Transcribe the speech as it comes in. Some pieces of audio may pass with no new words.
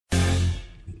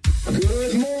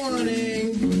Good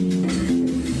morning.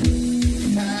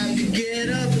 Time to get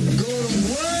up and go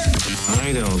to work.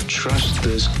 I don't trust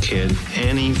this kid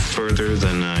any further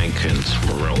than I can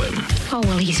throw him. Oh,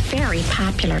 well, he's very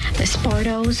popular. The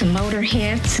Sportos,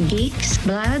 Motorheads, Geeks,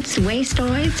 Bloods,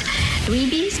 Wastoids,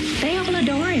 Dweebies, they all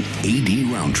adore him.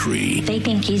 A.D. Roundtree They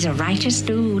think he's a righteous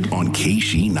dude. on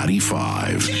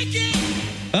KC95.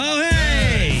 Oh,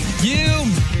 hey, you.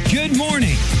 Good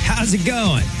morning. How's it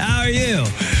going? How are you?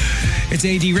 It's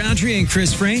A.D. Roundtree and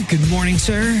Chris Frank. Good morning,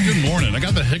 sir. Good morning. I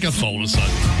got the hiccups all of a sudden.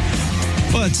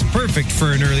 Well, it's perfect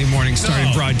for an early morning start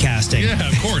in broadcasting. Yeah,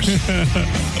 of course.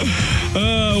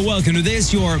 Welcome to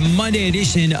this, your Monday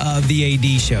edition of the AD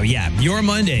Show. Yeah, your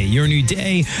Monday, your new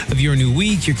day of your new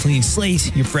week, your clean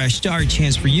slate, your fresh start.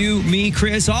 Chance for you, me,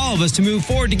 Chris, all of us to move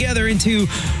forward together into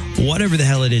whatever the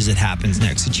hell it is that happens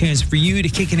next. A chance for you to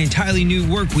kick an entirely new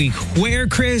work week. Where,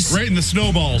 Chris? Right in the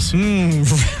snowballs.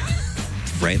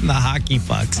 Right in the hockey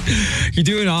pucks. You're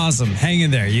doing awesome. Hang in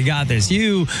there. You got this.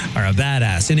 You are a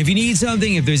badass. And if you need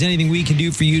something, if there's anything we can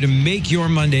do for you to make your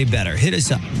Monday better, hit us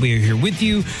up. We are here with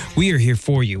you. We are here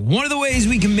for you. One of the ways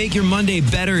we can make your Monday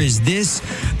better is this,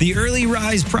 the Early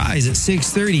Rise Prize at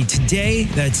 6:30. Today,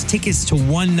 that's tickets to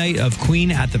one night of Queen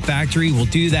at the Factory. We'll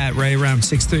do that right around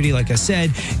 6:30, like I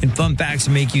said, and fun facts to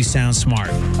make you sound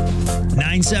smart.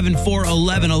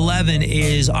 974-1111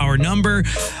 is our number.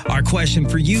 Our question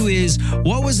for you is,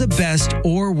 what was the best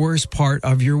or worst part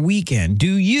of your weekend?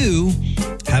 Do you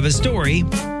have a story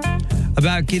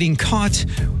about getting caught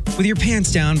with your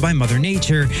pants down by Mother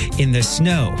Nature in the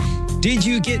snow? Did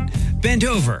you get bent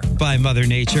over by Mother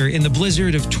Nature in the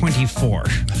blizzard of 24?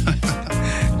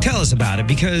 Tell us about it,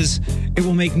 because it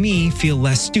will make me feel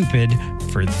less stupid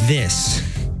for this.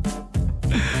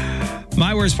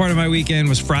 My worst part of my weekend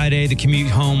was Friday. The commute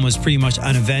home was pretty much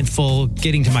uneventful.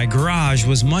 Getting to my garage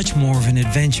was much more of an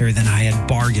adventure than I had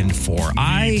bargained for.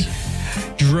 I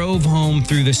drove home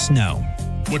through the snow.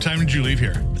 What time did you leave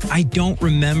here? I don't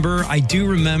remember. I do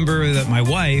remember that my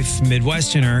wife,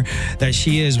 Midwesterner, that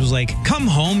she is, was like, come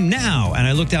home now. And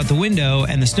I looked out the window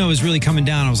and the snow was really coming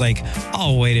down. I was like,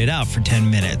 I'll wait it out for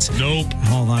 10 minutes. Nope.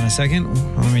 Hold on a second.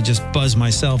 Let me just buzz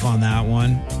myself on that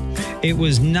one. It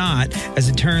was not, as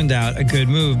it turned out, a good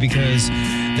move, because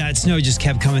that snow just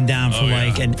kept coming down for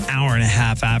like an hour and a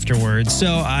half afterwards. So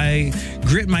I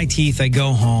grit my teeth. I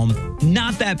go home.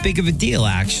 Not that big of a deal,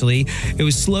 actually. It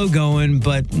was slow going,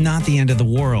 but not the end of the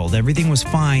world. Everything was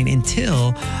fine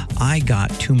until I got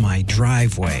to my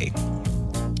driveway.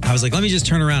 I was like, let me just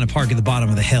turn around and park at the bottom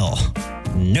of the hill.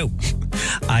 Nope.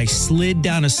 I slid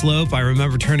down a slope. I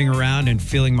remember turning around and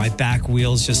feeling my back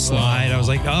wheels just slide. I was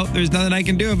like, oh, there's nothing I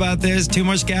can do about this. Too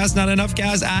much gas, not enough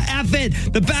gas. F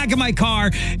it. The back of my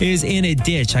car is in a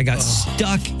ditch. I got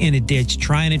stuck in a ditch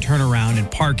trying to turn around and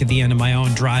park at the end of my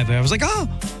own driveway. I was like, oh,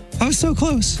 I was so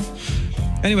close.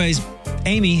 Anyways,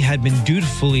 Amy had been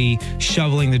dutifully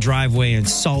shoveling the driveway and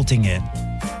salting it.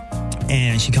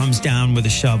 And she comes down with a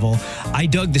shovel. I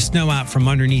dug the snow out from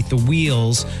underneath the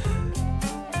wheels.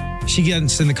 She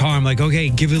gets in the car. I'm like, okay,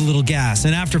 give it a little gas.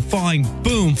 And after falling,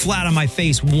 boom, flat on my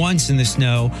face once in the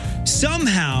snow,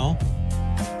 somehow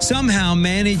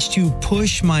managed to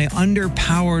push my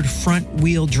underpowered front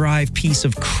wheel drive piece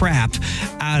of crap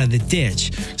out of the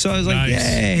ditch. So I was like,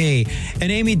 yay.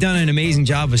 And Amy done an amazing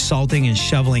job of salting and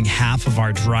shoveling half of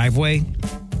our driveway.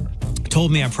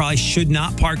 Told me I probably should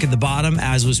not park at the bottom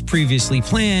as was previously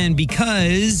planned,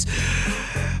 because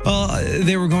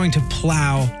they were going to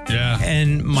plow,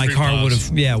 and my car would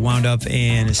have wound up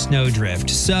in a snowdrift.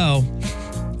 So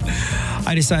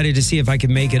I decided to see if I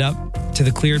could make it up to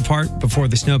the cleared part before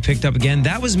the snow picked up again.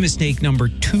 That was mistake number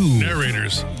 2.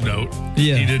 Narrator's note.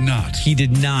 Yeah. He did not. He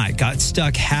did not. Got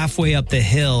stuck halfway up the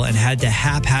hill and had to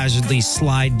haphazardly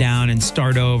slide down and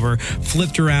start over.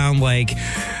 Flipped around like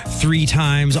 3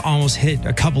 times, almost hit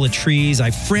a couple of trees. I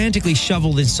frantically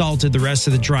shoveled and salted the rest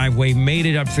of the driveway, made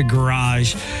it up to the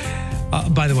garage.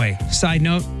 By the way, side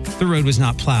note, the road was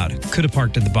not plowed. Could have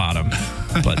parked at the bottom,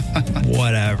 but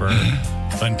whatever.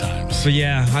 Fun times. But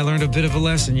yeah, I learned a bit of a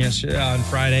lesson yesterday on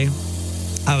Friday.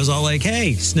 I was all like,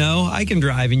 hey, snow, I can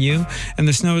drive in you. And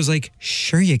the snow was like,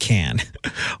 sure you can.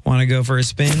 Want to go for a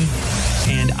spin?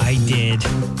 And I did.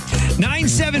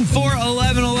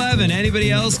 974-1111.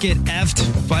 Anybody else get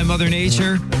effed by Mother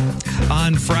Nature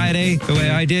on Friday the way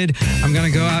I did? I'm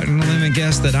going to go out and limb and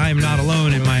guess that I am not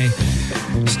alone in my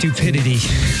stupidity.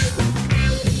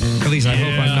 At least I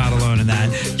hope I'm not alone in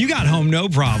that. You got home no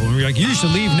problem. You're like, you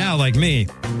should leave now like me.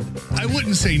 I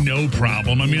wouldn't say no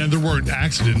problem. I mean, there weren't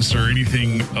accidents or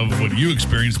anything of what you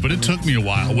experienced, but it took me a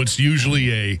while. What's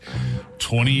usually a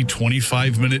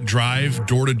 25-minute drive,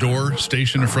 door to door,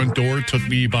 station to front door. Took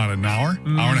me about an hour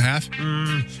and a half.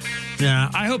 Yeah,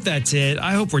 I hope that's it.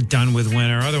 I hope we're done with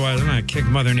winter. Otherwise, I'm going to kick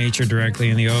Mother Nature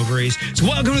directly in the ovaries. So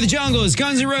welcome to the jungle. It's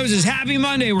Guns N' Roses. Happy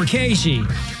Monday. We're Casey.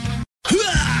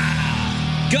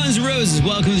 Guns N' Roses.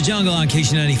 Welcome to the jungle on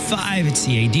KC95. It's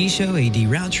the AD show. AD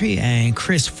Roundtree and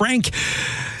Chris Frank.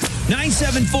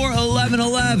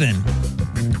 974-1111.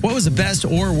 What was the best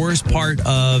or worst part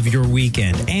of your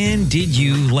weekend? And did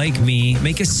you, like me,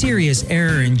 make a serious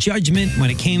error in judgment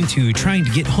when it came to trying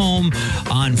to get home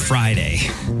on Friday?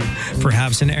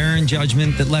 Perhaps an error in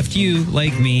judgment that left you,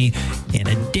 like me, in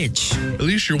a ditch. At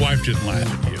least your wife didn't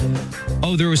laugh at you.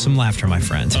 Oh, there was some laughter, my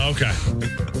friend. Okay.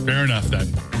 Fair enough,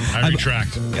 then. I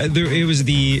retract. It was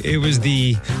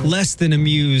the less than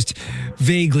amused,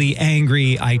 vaguely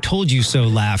angry, I told you so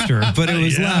laughter, but it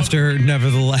was laughter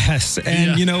nevertheless.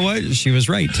 And you know what? She was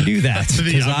right to do that.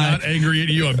 I'm not angry at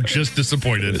you. I'm just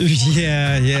disappointed.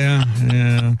 Yeah.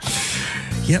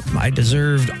 Yep, I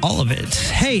deserved all of it.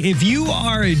 Hey, if you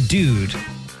are a dude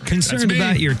concerned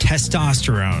about your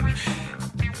testosterone,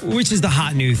 which is the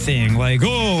hot new thing. Like,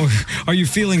 oh, are you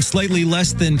feeling slightly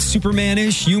less than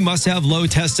Superman-ish? You must have low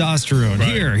testosterone.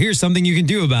 Right. Here's something you can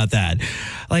do about that.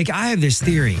 Like, I have this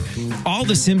theory. All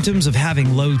the symptoms of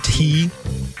having low T,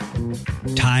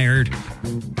 tired,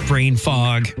 brain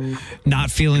fog,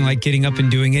 not feeling like getting up and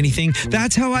doing anything,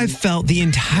 that's how I've felt the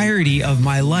entirety of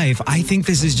my life. I think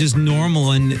this is just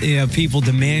normal, and people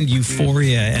demand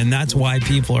euphoria, and that's why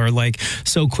people are like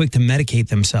so quick to medicate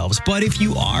themselves. But if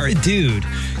you are a dude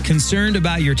concerned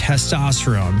about your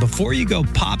testosterone, before you go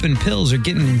popping pills or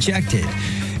getting injected,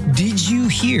 did you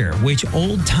hear which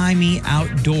old-timey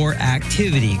outdoor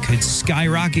activity could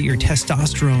skyrocket your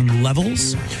testosterone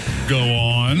levels? Go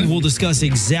on. We'll discuss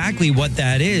exactly what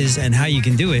that is and how you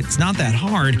can do it. It's not that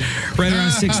hard. Right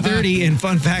around 6:30, and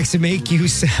fun facts to make you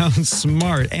sound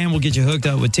smart. And we'll get you hooked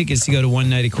up with tickets to go to One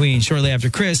Night at Queen shortly after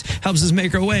Chris helps us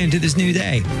make our way into this new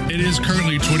day. It is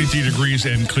currently 23 degrees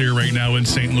and clear right now in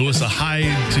St. Louis. A high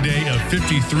today of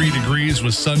 53 degrees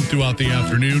with sun throughout the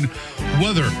afternoon.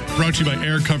 Weather brought to you by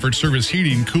Air Comfort Service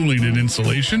Heating, Cooling, and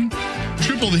Insulation.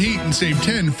 Triple the heat and save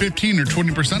 10, 15, or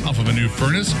 20% off of a new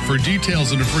furnace. For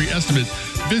details and a free estimate,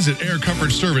 visit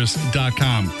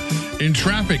aircomfortservice.com. In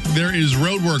traffic, there is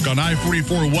road work on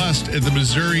I-44 West at the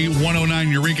Missouri 109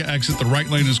 Eureka exit. The right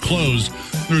lane is closed.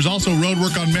 There's also road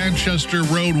work on Manchester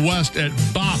Road West at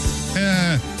Bop.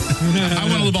 I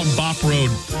want to live on Bop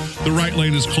Road. The right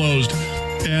lane is closed.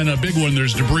 And a big one,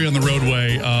 there's debris on the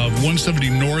roadway of 170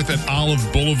 North at Olive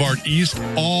Boulevard East.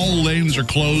 All lanes are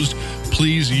closed.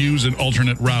 Please use an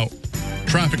alternate route.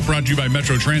 Traffic brought to you by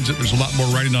Metro Transit. There's a lot more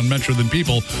riding on Metro than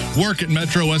people. Work at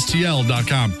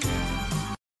metrostl.com.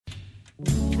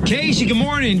 Casey, good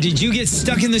morning. Did you get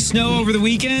stuck in the snow over the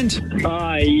weekend?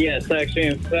 Yes, actually.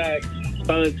 In fact,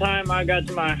 by the time I got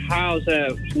to my house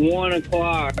at 1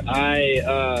 o'clock,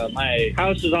 my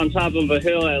house is on top of a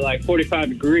hill at like 45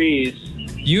 degrees.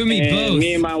 You and me both.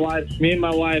 Me and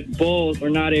my wife both were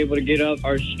not able to get up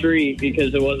our street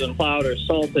because it wasn't plowed or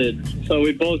salted. So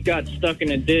we both got stuck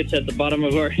in a ditch at the bottom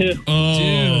of our hill. Oh.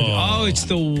 Dude, it's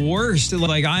the worst.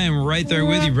 Like, I am right there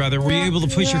with you, brother. Were you able to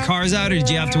push your cars out, or did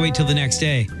you have to wait till the next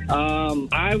day?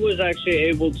 I was actually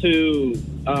able to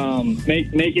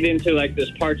make it into like this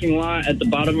parking lot at the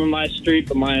bottom of my street,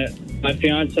 but my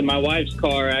fiance, my wife's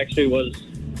car actually was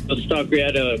stuck. We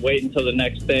had to wait until the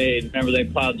next day. Remember, they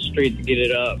plowed the street to get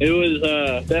it up. It was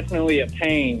definitely a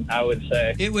pain, I would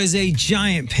say. It was a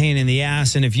giant pain in the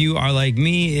ass, and if you are like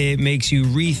me, it makes you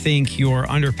rethink your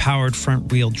underpowered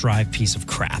front-wheel drive piece of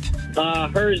crap.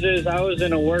 Hers is, I was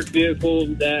in a work vehicle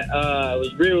that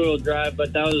was rear-wheel drive,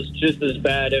 but that was just as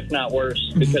bad, if not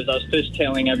worse, because I was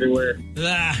fishtailing everywhere.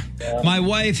 My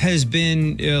wife has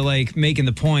been making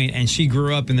the point, and she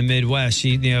grew up in the Midwest.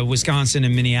 She, Wisconsin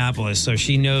and Minneapolis, so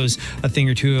she knows a thing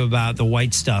or two about the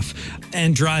white stuff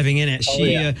and driving in it.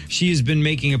 She has been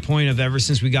making a point of, ever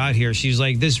since we got here, she's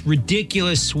like, this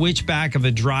ridiculous switchback of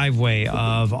a driveway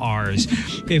of ours.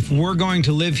 If we're going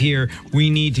to live here,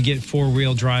 we need to get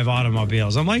four-wheel drive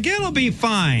automobiles. I'm like, it'll be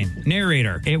fine.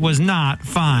 Narrator, it was not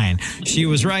fine. She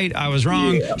was right. I was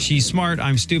wrong. Yeah. She's smart.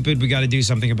 I'm stupid. We got to do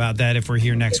something about that if we're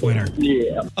here next winter.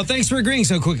 Yeah. Oh, thanks for agreeing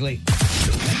so quickly.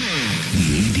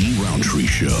 The AD Roundtree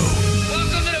Show.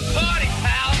 Welcome to the party,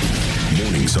 pal.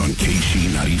 Mornings on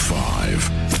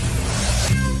KC95.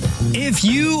 If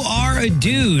you are a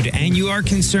dude and you are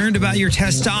concerned about your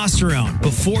testosterone,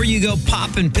 before you go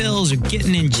popping pills or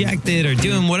getting injected or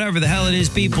doing whatever the hell it is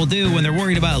people do when they're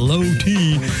worried about low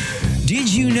T,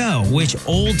 did you know which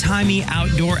old-timey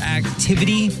outdoor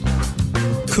activity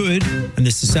could, and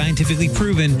this is scientifically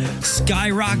proven,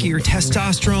 skyrocket your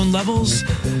testosterone levels?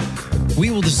 We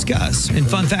will discuss in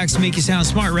Fun Facts to Make You Sound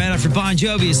Smart right after Bon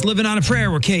Jovi is Living on a Prayer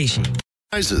with Casey.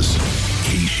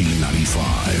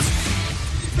 KC95.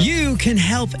 You can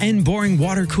help end boring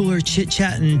water cooler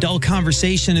chit-chat and dull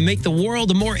conversation and make the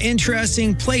world a more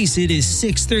interesting place. It is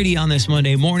 6:30 on this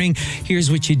Monday morning.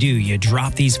 Here's what you do. You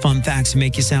drop these fun facts to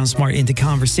make you sound smart into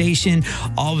conversation.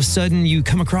 All of a sudden, you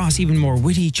come across even more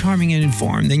witty, charming, and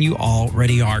informed than you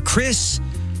already are. Chris?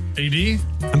 AD?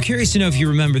 I'm curious to know if you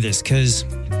remember this, because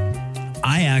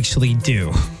I actually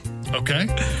do. Okay.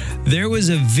 There was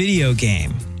a video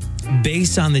game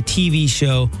based on the TV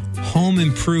show Home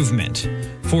Improvement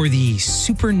for the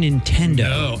Super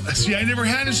Nintendo. No. See, I never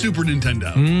had a Super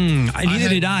Nintendo. Neither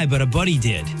did I, but a buddy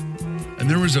did. And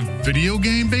there was a video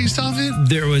game based off it?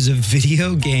 There was a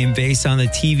video game based on the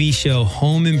TV show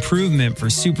Home Improvement for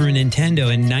Super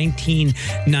Nintendo in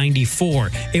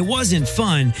 1994. It wasn't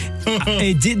fun.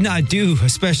 It did not do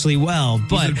especially well.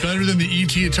 But was it better than the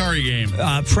E.T. Atari game?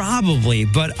 Probably.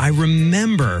 But I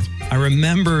remember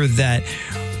that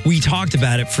we talked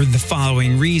about it for the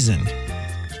following reason.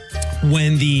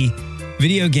 When the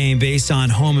video game based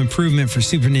on Home Improvement for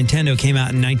Super Nintendo came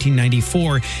out in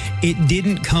 1994, it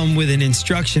didn't come with an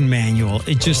instruction manual.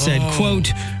 It just said,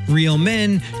 quote, real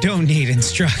men don't need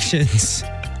instructions.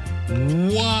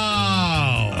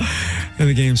 Wow. And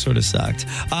the game sort of sucked.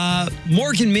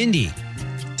 Mork and Mindy.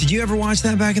 Did you ever watch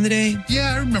that back in the day?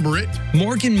 Yeah, I remember it.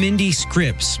 Mork and Mindy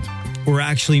scripts were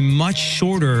actually much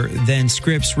shorter than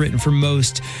scripts written for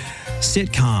most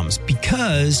sitcoms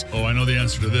because... Oh, I know the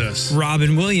answer to this.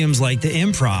 Robin Williams liked to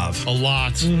improv. A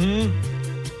lot.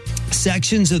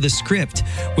 Sections of the script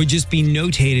would just be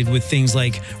notated with things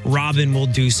like, Robin will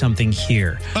do something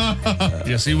here.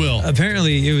 Yes, he will.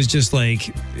 Apparently, it was just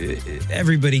like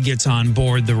everybody gets on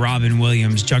board the Robin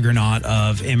Williams juggernaut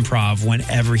of improv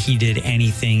whenever he did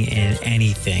anything in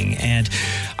anything. And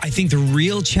I think the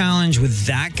real challenge with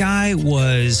that guy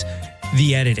was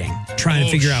the editing, trying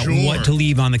to figure out what to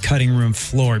leave on the cutting room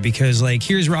floor. Because, like,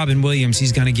 here's Robin Williams.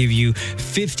 He's going to give you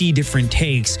 50 different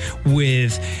takes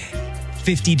with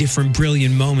 50 different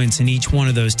brilliant moments in each one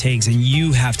of those takes, and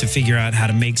you have to figure out how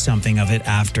to make something of it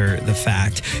after the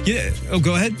fact. Yeah. Oh,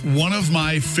 go ahead. One of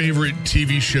my favorite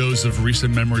TV shows of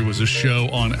recent memory was a show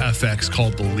on FX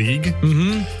called The League.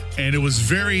 And it was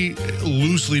very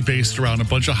loosely based around a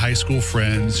bunch of high school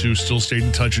friends who still stayed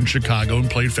in touch in Chicago and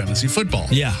played fantasy football.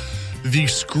 Yeah. The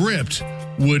script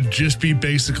would just be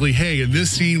basically, hey, in this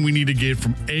scene, we need to get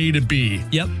from A to B.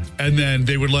 Yep. And then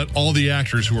they would let all the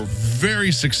actors who were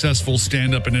very successful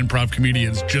stand-up and improv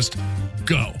comedians just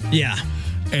go. Yeah.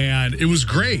 And it was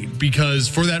great because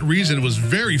for that reason, it was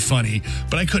very funny,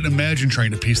 but I couldn't imagine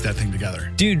trying to piece that thing together.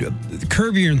 Dude,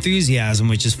 Curb Your Enthusiasm,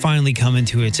 which is finally coming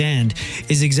to its end,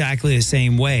 is exactly the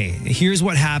same way. Here's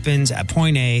what happens at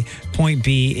point A, point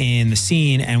B in the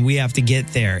scene, and we have to get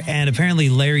there. And apparently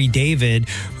Larry David,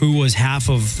 who was half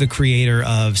of creating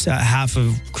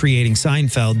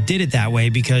Seinfeld, did it that way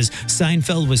because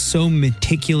Seinfeld was so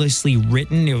meticulously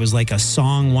written. It was like a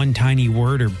song, one tiny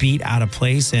word or beat out of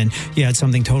place, and you had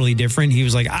something totally different. He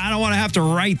was like, I don't want to have to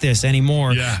write this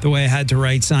anymore the way I had to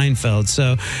write Seinfeld.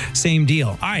 So same deal.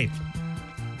 All right.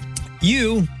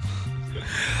 You,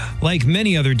 like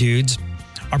many other dudes,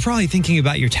 are probably thinking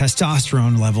about your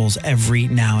testosterone levels every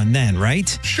now and then,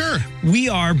 right? Sure. We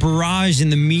are barraged in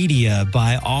the media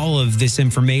by all of this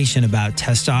information about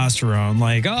testosterone.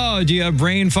 Like, oh, do you have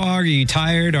brain fog? Are you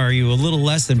tired? Are you a little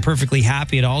less than perfectly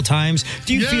happy at all times?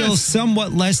 Do you feel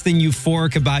somewhat less than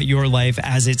euphoric about your life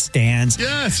as it stands?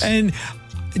 Yes. And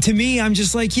to me, I'm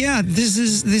just like, yeah, this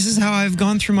is how I've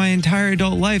gone through my entire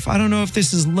adult life. I don't know if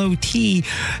this is low T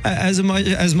as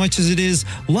much as it is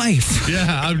life.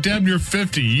 Yeah, I'm damn near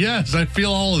 50. Yes, I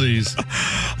feel all of these.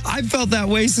 I felt that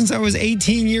way since I was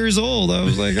 18 years old. I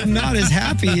was like, I'm not as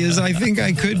happy as I think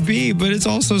I could be, but it's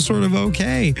also sort of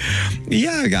okay.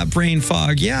 Yeah, I got brain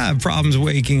fog. Yeah, I have problems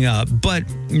waking up. But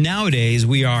nowadays,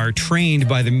 we are trained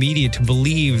by the media to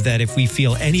believe that if we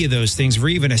feel any of those things for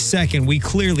even a second, we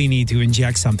clearly need to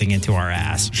inject something into our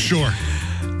ass. Sure.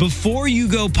 Before you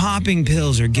go popping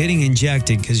pills or getting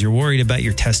injected because you're worried about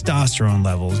your testosterone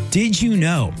levels, did you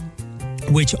know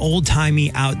which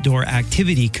old-timey outdoor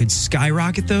activity could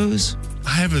skyrocket those? I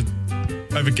have a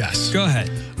guess. Go ahead.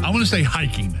 I want to say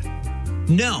hiking.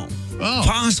 No. Oh.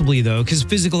 Possibly, though, because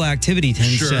physical activity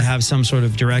tends to have some sort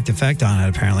of direct effect on it,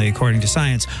 apparently, according to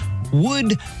science.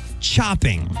 Wood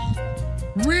chopping.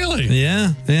 Really?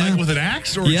 Yeah. Like with an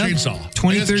axe or a chainsaw?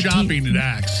 2013, chopping an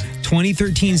axe.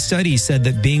 2013 study said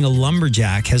that being a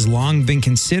lumberjack has long been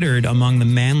considered among the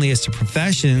manliest of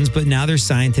professions, but now there's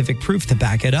scientific proof to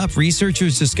back it up.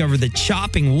 Researchers discovered that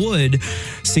chopping wood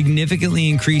significantly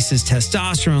increases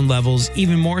testosterone levels,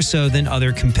 even more so than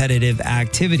other competitive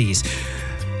activities.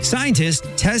 Scientists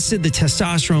tested the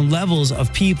testosterone levels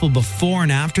of people before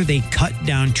and after they cut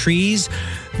down trees.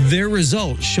 Their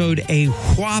results showed a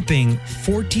whopping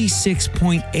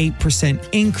 46.8%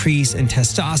 increase in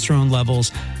testosterone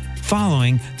levels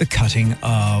following the cutting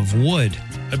of wood.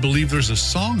 I believe there's a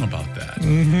song about that.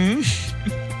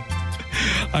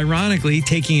 Ironically,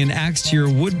 taking an axe to your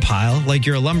wood pile like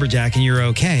you're a lumberjack and you're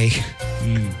okay,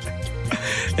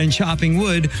 and chopping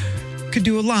wood could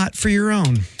do a lot for your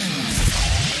own.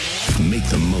 Make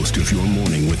the most of your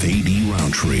morning with A.D.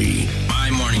 Roundtree. My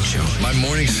morning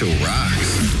show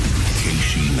rocks.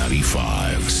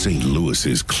 KC95, St.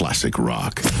 Louis's classic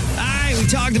rock. All right, we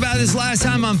talked about this last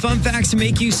time on Fun Facts to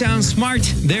make you sound smart.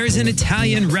 There's an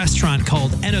Italian restaurant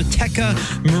called Enoteca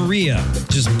Maria,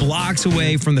 just blocks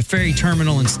away from the ferry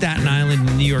terminal in Staten Island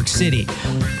in New York City.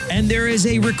 And there is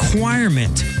a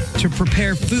requirement to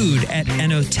prepare food at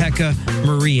Enoteca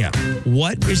Maria.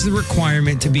 What is the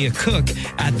requirement to be a cook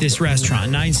at this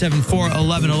restaurant?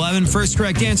 974-1111. First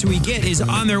correct answer we get is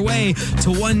on their way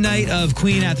to one night of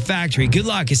Queen at the Factory. Good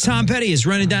luck. It's Tom Petty is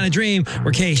Running Down a Dream.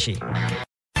 We're Casey.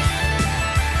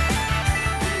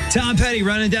 Tom Petty,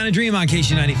 Running Down a Dream on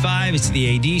KC95. It's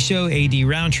the AD Show. AD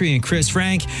Roundtree and Chris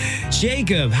Frank.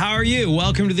 Jacob, how are you?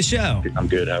 Welcome to the show. I'm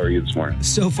good. How are you this morning?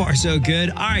 So far, so good.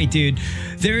 All right, dude.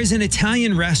 There is an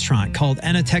Italian restaurant called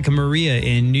Enoteca Maria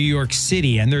in New York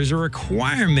City, and there's a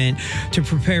requirement to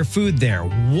prepare food there.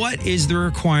 What is the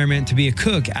requirement to be a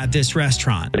cook at this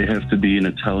restaurant? They have to be an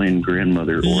Italian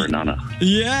grandmother or a nana.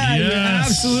 Yeah, Yes. You're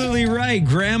absolutely right.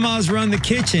 Grandmas run the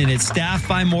kitchen. It's staffed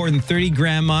by more than 30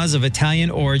 grandmas of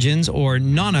Italian origins or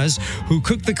nanas who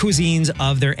cook the cuisines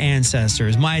of their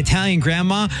ancestors. My Italian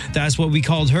grandma, that's what we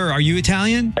called her. Are you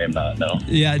Italian? I am not, no.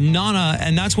 Yeah, Nana,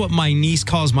 and that's what my niece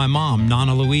calls my mom,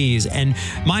 Nana Louise. And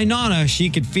my Nana,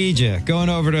 she could feed you. Going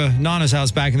over to Nana's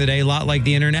house back in the day, a lot like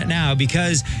the internet now,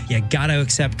 because you gotta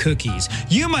accept cookies.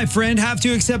 You, my friend, have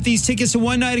to accept these tickets to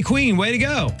One Night of Queen. Way to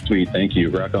go. Sweet, thank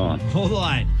you. Rock on. Hold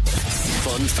on.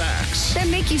 Fun facts. That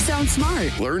make you sound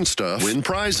smart. Learn stuff. Win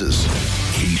prizes.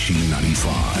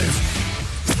 KC95.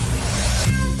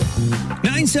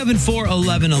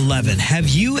 974-1111. Have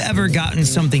you ever gotten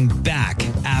something back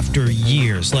after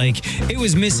years? Like it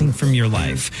was missing from your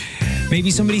life. Maybe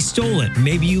somebody stole it.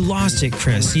 Maybe you lost it,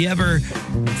 Chris. You ever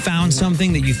found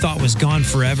something that you thought was gone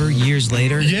forever years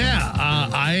later? Yeah,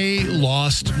 I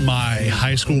lost my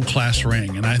high school class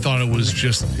ring, and I thought it was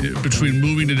just between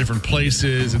moving to different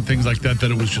places and things like that,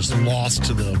 that it was just lost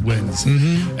to the winds.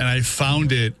 And I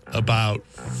found it about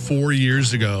 4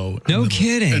 years ago. No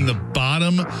kidding. In the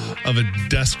bottom of a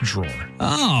desk drawer.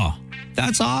 Oh,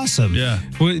 that's awesome. Yeah.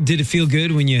 Did it feel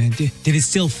good when you, did it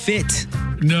still fit?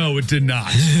 No, it did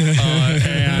not.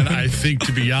 And I think,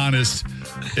 to be honest,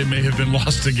 it may have been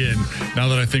lost again now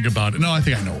that I think about it. No, I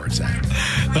think I know where it's at.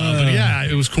 But yeah,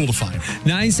 it was cool to find.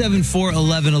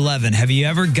 974-1111. Have you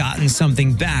ever gotten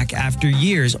something back after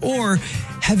years? Or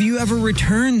have you ever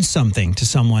returned something to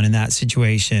someone in that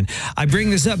situation? I bring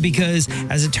this up because,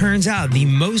 as it turns out, the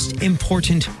most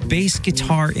important bass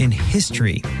guitar in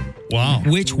history, Wow.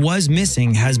 which was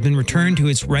missing, has been returned to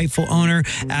its rightful owner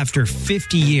after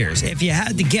 50 years. If you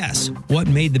had to guess what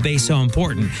made the bass so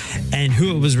important and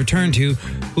who it was returned to,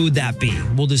 who would that be?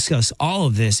 We'll discuss all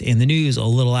of this in the news a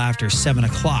little after 7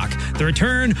 o'clock. The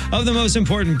return of the most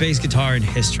important bass guitar in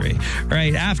history.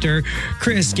 Right after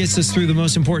Chris gets us through the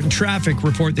most important traffic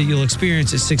report that you'll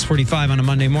experience at 6:45 on a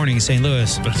Monday morning in St.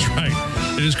 Louis. That's right.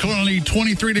 It is currently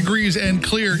 23 degrees and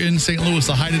clear in St. Louis.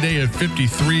 The high today of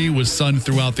 53 with sun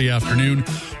throughout the afternoon.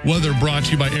 Weather brought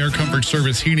to you by Air Comfort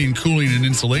Service Heating, Cooling, and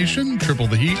Insulation. Triple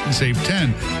the heat and save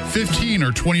 10, 15,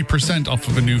 or 20% off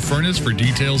of a new furnace. For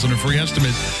details and a free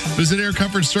estimate, visit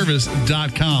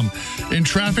aircomfortservice.com. In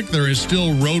traffic, there is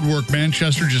still road work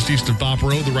Manchester just east of Bop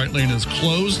Road. The right lane is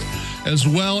closed, as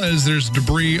well as there's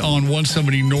debris on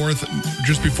 170 North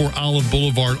just before Olive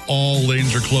Boulevard. All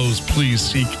lanes are closed. Please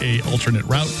seek a alternate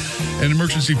route. And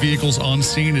emergency vehicles on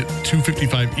scene at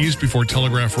 255 East before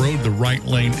Telegraph Road. The right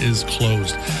lane is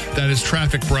closed. That is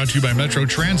traffic brought to you by Metro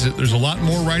Transit. There's a lot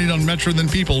more riding on Metro than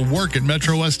people. Work at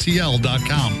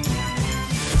metrostl.com.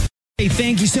 Hey,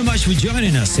 thank you so much for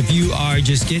joining us. If you are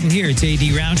just getting here, it's AD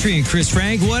Roundtree and Chris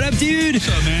Frank. What up, dude? What's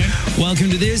up, man?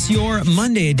 Welcome to this, your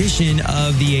Monday edition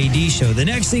of the AD Show. The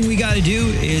next thing we got to do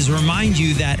is remind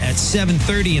you that at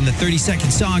 7:30 in the 30-second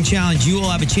song challenge, you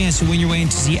will have a chance to win your way in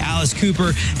to see Alice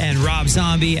Cooper and Rob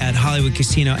Zombie at Hollywood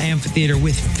Casino Amphitheater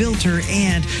with Filter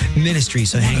and Ministry.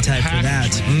 So hang tight for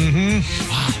that.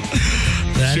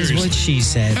 That is what she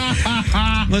said.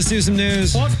 Let's do some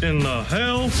news. What in the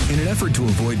hell? In an effort to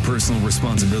avoid personal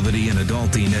responsibility and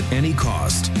adulting at any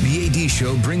cost, the AD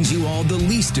Show brings you all the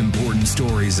least important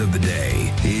stories of the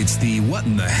day. It's the What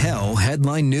in the Hell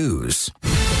headline news.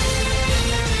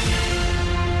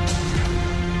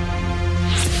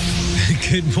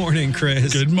 Good morning,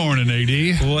 Chris. Good morning,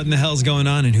 AD. What in the hell's going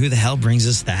on, and who the hell brings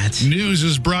us that? News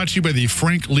is brought to you by the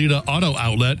Frank Leda Auto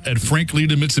Outlet. At Frank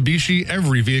Leda Mitsubishi,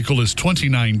 every vehicle is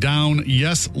 29 down.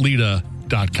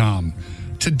 YesLeda.com.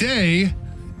 Today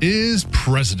is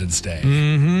President's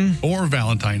Day. Or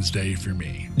Valentine's Day for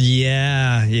me.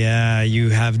 Yeah. You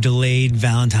have delayed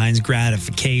Valentine's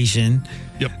gratification.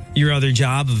 Yep. Your other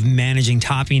job of managing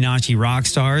Toppy-Notchy rock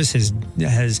stars has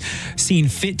seen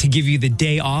fit to give you the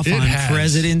day off on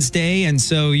President's Day. And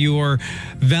so your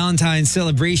Valentine's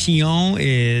celebration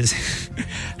is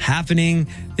happening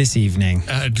this evening.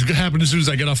 It's going to happen as soon as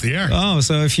I get off the air. Oh,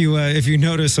 so if you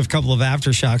notice a couple of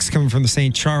aftershocks coming from the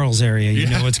St. Charles area, you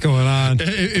know what's going on.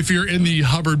 If you're in the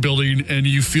Hubbard building and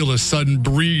you feel a sudden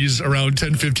breeze around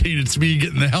 10:15, it's me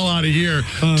getting the hell out of here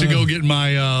to go get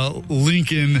my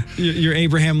Lincoln. Your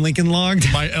Abraham Lincoln logged?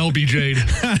 My LBJ'd.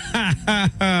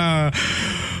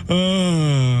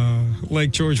 Like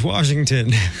George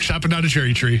Washington. Chopping down a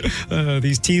cherry tree.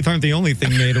 These teeth aren't the only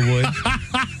thing made of wood.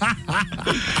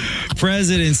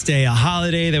 President's Day, a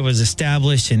holiday that was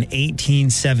established in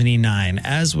 1879,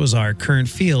 as was our current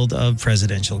field of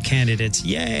presidential candidates.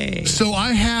 Yay! So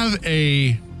I have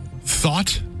a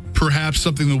thought, perhaps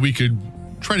something that we could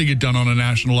try to get done on a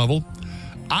national level.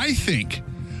 I think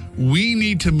we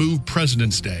need to move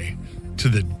President's Day to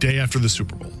the day after the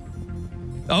Super Bowl.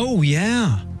 Oh,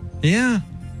 yeah. Yeah.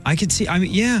 I could see. I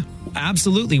mean, yeah,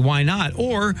 absolutely. Why not?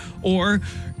 Or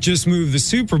just move the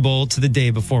Super Bowl to the day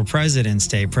before President's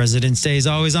Day. President's Day is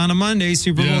always on a Monday.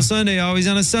 Super Bowl Sunday, always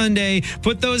on a Sunday.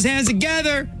 Put those hands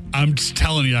together. I'm just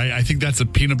telling you, I think that's a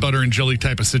peanut butter and jelly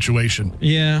type of situation.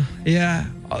 Yeah.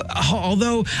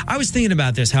 Although I was thinking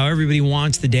about this, how everybody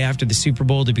wants the day after the Super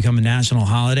Bowl to become a national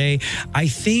holiday. I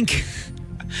think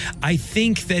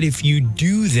that if you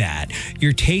do that,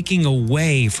 you're taking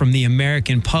away from the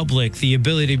American public the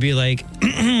ability to be like,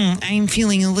 I'm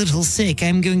feeling a little sick.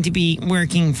 I'm going to be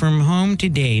working from home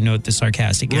today. Note the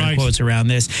sarcastic air quotes around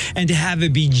this. And to have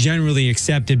it be generally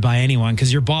accepted by anyone,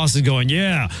 because your boss is going,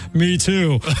 yeah, me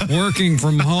too, working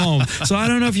from home. So I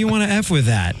don't know if you want to F with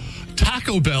that.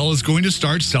 Taco Bell is going to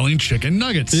start selling chicken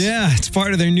nuggets. Yeah, it's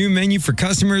part of their new menu for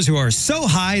customers who are so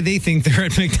high they think they're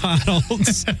at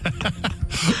McDonald's.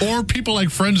 Or people like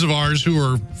friends of ours who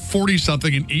are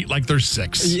 40-something and eat like they're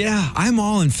 6. Yeah, I'm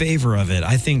all in favor of it.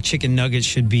 I think chicken nuggets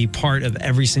should be part of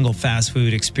every single fast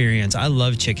food experience. I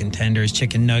love chicken tenders,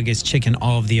 chicken nuggets, chicken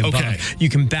all of the above. Okay. You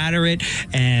can batter it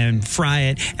and fry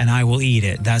it, and I will eat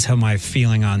it. That's how my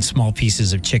feeling on small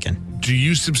pieces of chicken. Do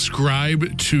you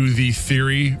subscribe to the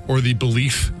theory or the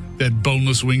belief that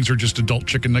boneless wings are just adult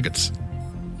chicken nuggets?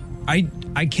 I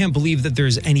can't believe that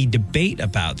there's any debate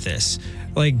about this.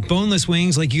 Like boneless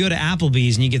wings, like you go to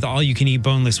Applebee's and you get the all-you-can-eat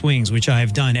boneless wings, which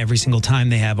I've done every single time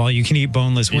they have all-you-can-eat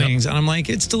boneless wings. And I'm like,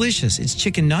 it's delicious. It's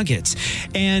chicken nuggets.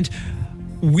 And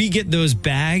we get those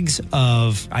bags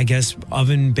of, I guess,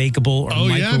 oven bakeable or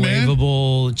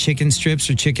microwavable chicken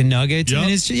strips or chicken nuggets. Yep.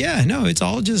 And it's, it's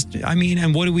all just,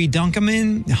 and what do we dunk them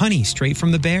in? Honey, straight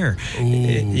from the bear.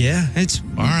 It's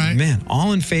all right. Man,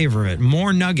 all in favor of it.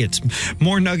 More nuggets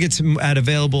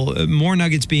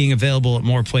being available at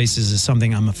more places is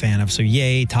something I'm a fan of. So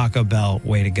yay, Taco Bell,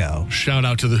 way to go. Shout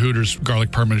out to the Hooters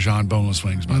garlic parmesan boneless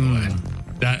wings, by the way.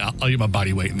 I'll eat my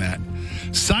body weight in that.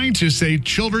 Scientists say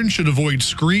children should avoid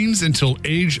screens until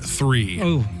age 3.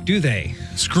 Oh, do they?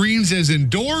 Screens as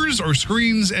indoors or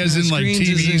screens as in like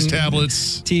TVs,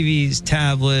 tablets? TVs,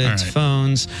 tablets,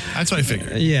 phones. That's what I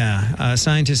figured. Yeah.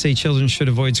 Scientists say children should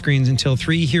avoid screens until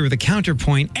 3. Here with a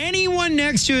counterpoint. Anyone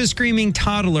next to a screaming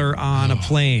toddler on a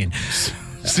plane.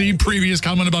 See previous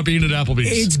comment about being at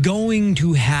Applebee's. It's going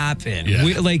to happen. Yeah.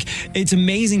 It's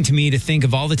amazing to me to think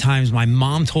of all the times my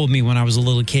mom told me when I was a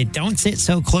little kid, don't sit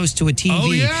so close to a TV.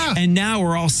 Oh, yeah. And now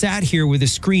we're all sat here with a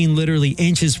screen literally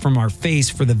inches from our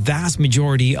face for the vast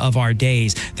majority of our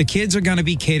days. The kids are going to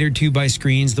be catered to by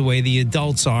screens the way the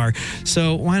adults are.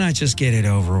 So why not just get it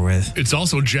over with? It's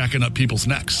also jacking up people's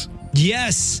necks.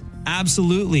 Yes.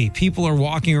 Absolutely. People are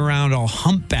walking around all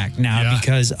humpbacked now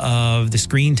because of the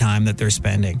screen time that they're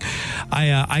spending.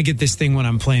 I get this thing when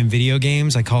I'm playing video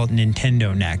games. I call it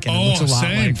Nintendo neck. And it looks a lot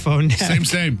like phone neck.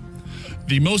 Same.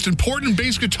 The most important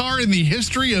bass guitar in the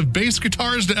history of bass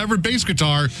guitars to ever bass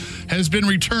guitar has been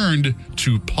returned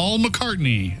to Paul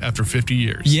McCartney after 50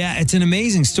 years. Yeah, it's an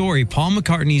amazing story. Paul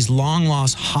McCartney's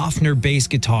long-lost Hofner bass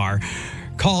guitar,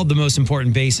 called the most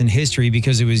important bass in history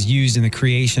because it was used in the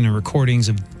creation and recordings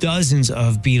of dozens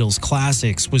of Beatles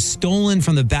classics, was stolen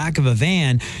from the back of a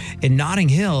van in Notting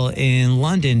Hill in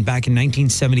London back in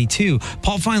 1972.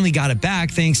 Paul finally got it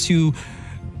back thanks to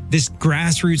this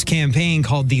grassroots campaign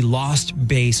called the Lost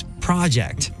Bass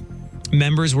Project.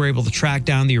 Members were able to track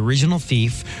down the original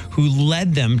thief who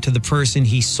led them to the person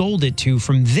he sold it to.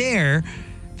 From there,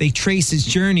 they traced his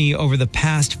journey over the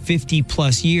past 50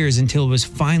 plus years until it was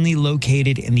finally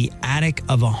located in the attic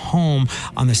of a home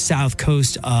on the south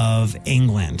coast of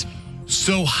England.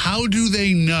 So how do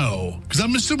they know? Because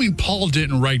I'm assuming Paul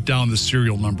didn't write down the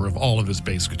serial number of all of his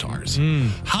bass guitars.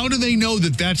 How do they know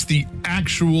that that's the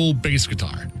actual bass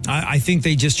guitar? I think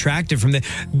they just tracked it from the...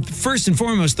 First and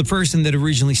foremost, the person that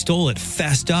originally stole it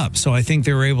fessed up. So I think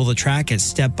they were able to track it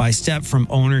step by step from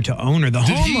owner to owner. The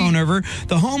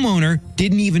homeowner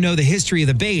didn't even know the history of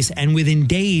the bass. And within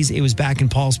days, it was back in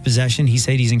Paul's possession. He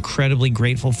said he's incredibly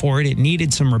grateful for it. It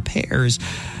needed some repairs,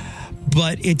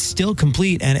 but it's still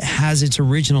complete and it has its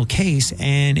original case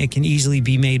and it can easily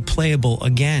be made playable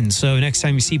again. So next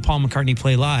time you see Paul McCartney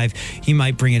play live, he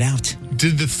might bring it out.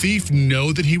 Did the thief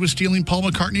know that he was stealing Paul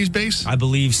McCartney's bass? I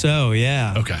believe so,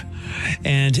 yeah. Okay.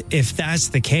 And if that's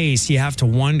the case, you have to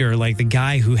wonder, like the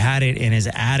guy who had it in his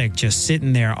attic just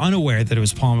sitting there unaware that it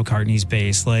was Paul McCartney's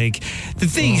bass. Like the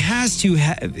thing has to,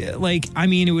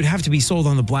 it would have to be sold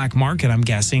on the black market, I'm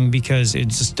guessing, because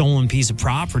it's a stolen piece of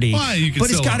property. Well, you can but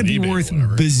it's got to be worth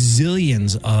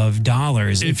bazillions of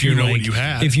dollars. If you know what you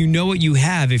have. If you know what you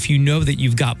have, if you know that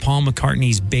you've got Paul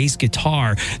McCartney's bass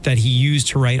guitar that he used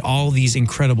to write all these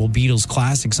incredible Beatles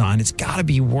classics on, it's got to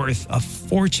be worth a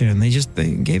fortune. They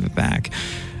gave it back.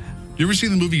 You ever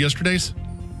seen the movie Yesterdays?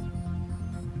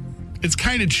 It's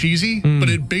kind of cheesy, but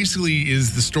it basically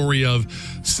is the story of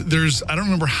I don't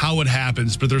remember how it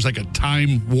happens, but there's like a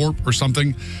time warp or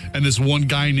something, and this one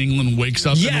guy in England wakes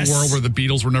up in a world where the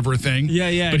Beatles were never a thing.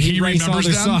 Yeah. But he remembers all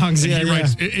their them. songs. And he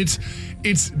writes.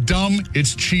 It's dumb.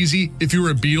 It's cheesy. If you were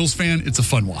a Beatles fan, it's a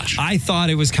fun watch. I thought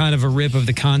it was kind of a rip of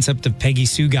the concept of Peggy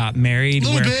Sue Got Married,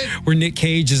 where Nick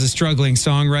Cage is a struggling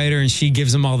songwriter and she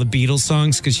gives him all the Beatles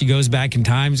songs because she goes back in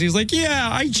time. So he's like, yeah,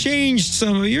 I changed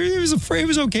some of it. It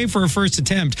was okay for a first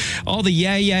attempt. All the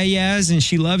yeah, yeahs and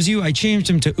She Loves You, I changed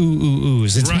them to ooh, ooh,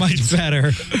 oohs. It's much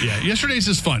better. Yeah, Yesterday's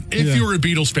is fun. If you were a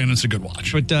Beatles fan, it's a good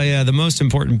watch. But the most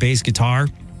important bass guitar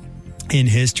in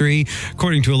history,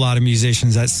 according to a lot of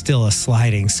musicians, that's still a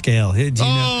sliding scale. Do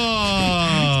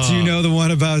you know the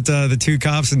one about the two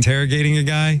cops interrogating a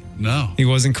guy? No. He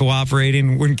wasn't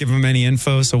cooperating, wouldn't give him any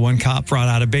info, so one cop brought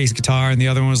out a bass guitar and the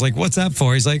other one was like, what's that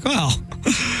for? He's like, well,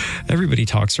 everybody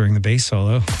talks during the bass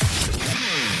solo. The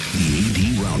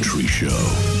A.D. Roundtree Show.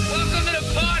 Welcome to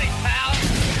the party,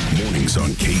 pal. Mornings on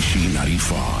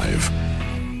KC95.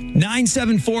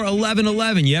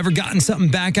 974-1111. You ever gotten something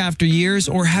back after years,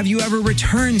 or have you ever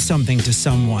returned something to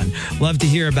someone? Love to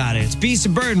hear about it. It's Beast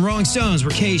of Burden, Rolling Stones,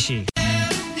 we're Casey.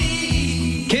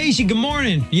 Casey, good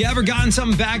morning. You ever gotten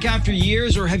something back after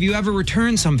years, or have you ever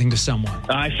returned something to someone?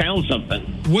 I found something.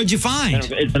 What'd you find?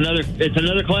 It's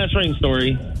another class ring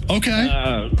story.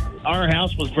 Okay. Our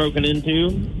house was broken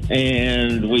into,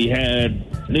 and we had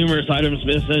numerous items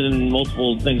missing and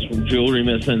multiple things from jewelry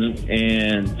missing.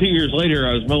 And 2 years later,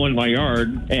 I was mowing my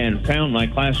yard and found my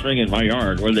class ring in my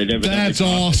yard where they'd evidently That's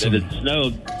awesome. It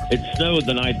snowed. It snowed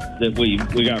the night that we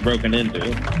got broken into.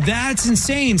 That's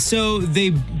insane. So they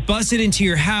busted into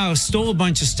your house, stole a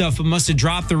bunch of stuff, but must have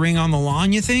dropped the ring on the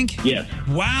lawn, you think? Yes.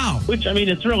 Wow. Which, I mean,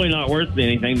 it's really not worth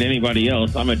anything to anybody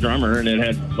else. I'm a drummer, and it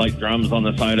had, like, drums on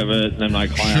the side of it, and then,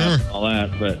 like, class and all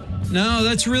that. But no,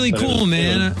 that's really cool,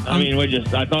 man.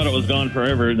 I thought it was gone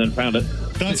forever, and then found it.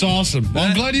 That's awesome. Well,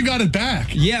 I'm glad you got it back.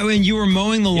 Yeah, and you were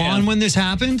mowing the lawn when this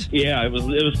happened? Yeah, it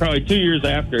was probably 2 years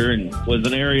after, and was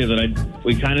an area that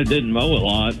we kind of didn't mow a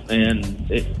lot, and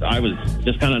I was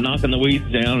just kind of knocking the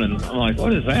weeds down, and I'm like,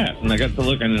 what is that? And I got to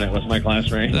looking, and it was my class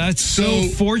ring. That's so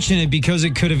fortunate, because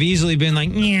it could have easily been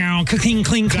like, meow, cling,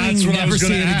 cling, cling. That's what I never was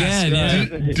see it ask. again.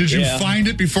 Yeah. Did you find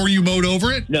it before you mowed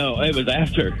over it? No, it was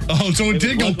after. Oh, so it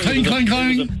did go cling, cling,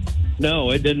 cling?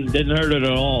 No, it didn't hurt it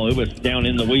at all. It was down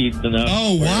in the weeds enough.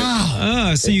 Oh,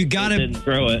 wow. So you got it. Didn't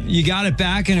throw it. You got it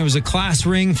back, and it was a class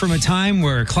ring from a time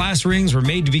where class rings were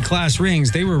made to be class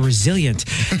rings. They were resilient.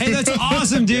 Hey, that's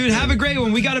awesome, dude. Have a great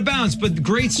one. We got to bounce, but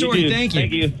great story. Thank you.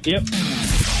 Thank you. Yep.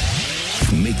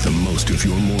 Make the most of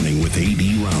your morning with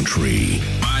A.D. Roundtree.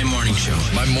 My morning show.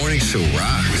 My morning show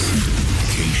rocks.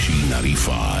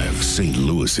 KC95, St.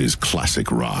 Louis's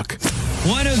classic rock.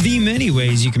 One of the many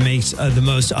ways you can make the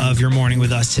most of your morning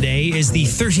with us today is the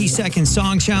 30-second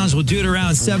song challenge. We'll do it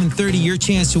around 7:30. Your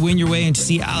chance to win your way in to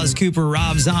see Alice Cooper,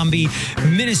 Rob Zombie,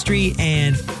 Ministry,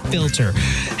 and Filter.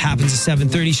 Happens at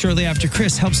 7:30 shortly after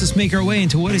Chris helps us make our way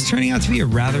into what is turning out to be a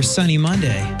rather sunny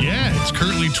Monday. Yeah, it's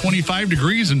currently 25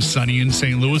 degrees and sunny in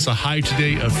St. Louis. A high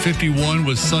today of 51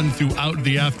 with sun throughout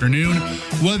the afternoon.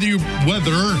 Weather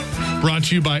brought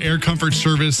to you by Air Comfort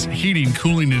Service Heating,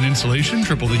 Cooling, and Insulation.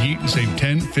 Triple the heat and save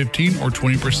 10, 15, or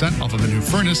 20% off of a new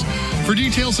furnace. For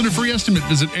details and a free estimate,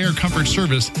 visit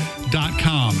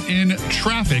aircomfortservice.com. In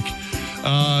traffic,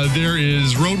 there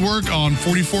is road work on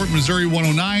 44th Missouri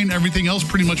 109. Everything else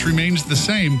pretty much remains the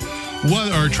same.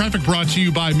 Traffic brought to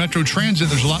you by Metro Transit.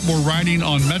 There's a lot more riding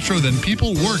on Metro than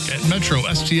people. Work at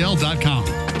metrostl.com.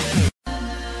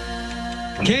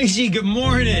 Casey, good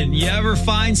morning. You ever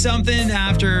find something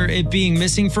after it being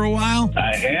missing for a while?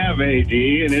 I have, AD,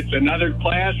 and it's another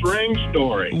class ring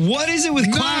story. What is it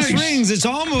with class rings? It's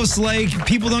almost like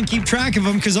people don't keep track of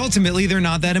them because ultimately they're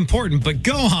not that important, but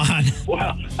go on.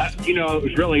 Well, it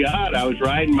was really odd. I was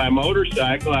riding my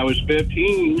motorcycle. I was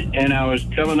 15, and I was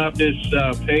coming up this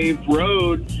paved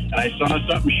road, and I saw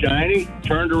something shiny,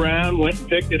 turned around, went and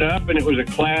picked it up, and it was a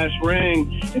class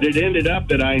ring, and it ended up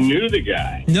that I knew the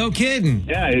guy. No kidding.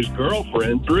 Yeah, his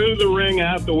girlfriend threw the ring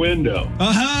out the window.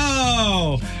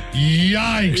 Oh,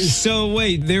 yikes. So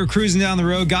wait, they were cruising down the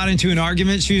road, got into an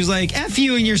argument. She was like, F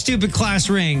you and your stupid class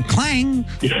ring. Clang.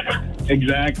 Yeah,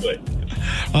 exactly.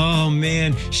 Oh,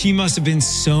 man. She must have been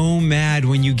so mad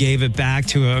when you gave it back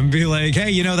to him. Be like,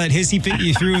 hey, you know that hissy fit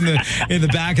you threw in the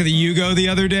back of the Yugo the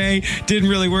other day? Didn't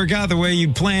really work out the way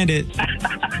you planned it.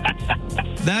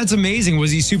 That's amazing. Was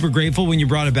he super grateful when you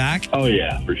brought it back? Oh,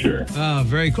 yeah, for sure. Oh,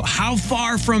 very cool. How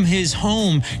far from his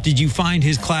home did you find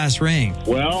his class ring?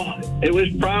 Well, it was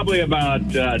probably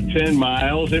about 10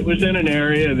 miles. It was in an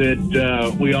area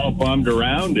that we all bummed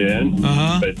around in.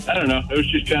 But I don't know. It was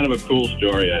just kind of a cool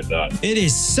story, I thought. It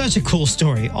is such a cool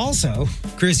story. Also,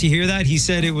 Chris, you hear that? He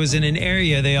said it was in an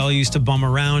area they all used to bum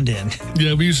around in.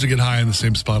 Yeah, we used to get high in the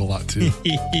same spot a lot, too.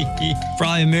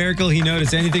 Probably a miracle he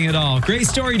noticed anything at all. Great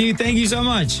story, dude. Thank you so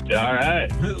much. All right.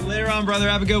 Later on, brother.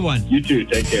 Have a good one. You too.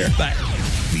 Take care. Bye.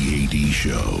 The AD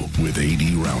Show with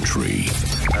A.D. Roundtree.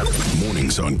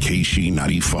 Mornings on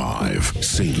KC95,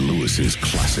 St. Louis's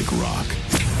classic rock.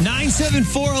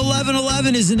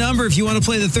 974-1111 is the number if you want to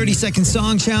play the 30-second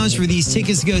song challenge for these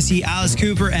tickets to go see Alice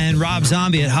Cooper and Rob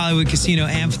Zombie at Hollywood Casino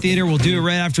Amphitheater. We'll do it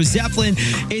right after Zeppelin.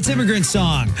 It's Immigrant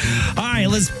Song. All right,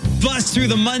 let's bust through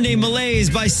the Monday malaise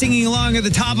by singing along at the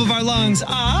top of our lungs.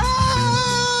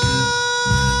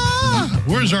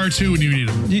 Where's R2 when you need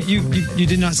him? You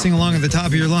did not sing along at the top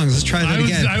of your lungs. Let's try that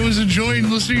again. I was enjoying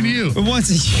listening to you.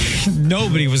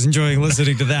 Nobody was enjoying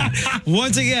listening to that.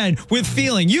 Once again, with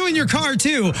feeling. You in your car,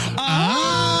 too.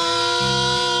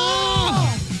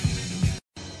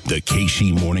 The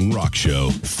KC Morning Rock Show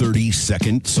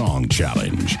 30-second song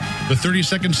challenge. The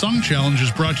 30-second song challenge is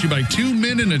brought to you by 2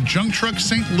 men in a junk truck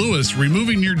St. Louis,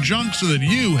 removing your junk so that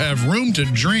you have room to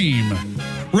dream.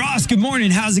 Ross, good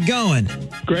morning. How's it going?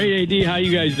 Great, AD. How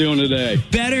you guys doing today?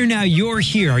 Better now you're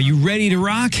here. Are you ready to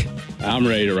rock? I'm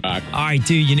ready to rock. All right,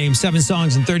 dude. You name 7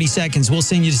 songs in 30 seconds. We'll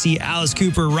send you to see Alice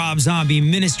Cooper, Rob Zombie,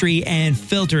 Ministry, and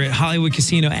Filter at Hollywood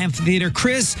Casino Amphitheater.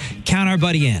 Chris, count our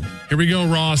buddy in. Here we go,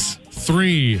 Ross.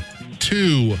 3,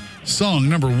 2, song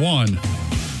number 1.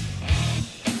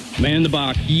 Man in the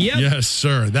Box. Yep. Yes,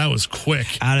 sir. That was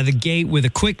quick. Out of the gate with a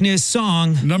quickness.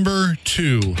 Song number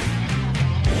 2.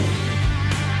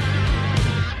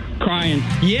 Crying.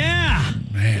 Yeah.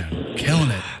 Man,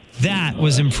 killing it. That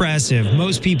was impressive.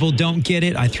 Most people don't get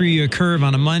it. I threw you a curve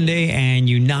on a Monday and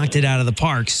you knocked it out of the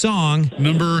park. Song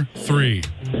number 3.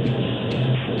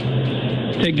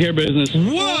 Take Care of Business.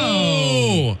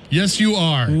 Whoa! Yes, you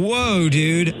are. Whoa,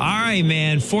 dude. All right,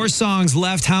 man. 4 songs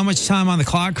left. How much time on the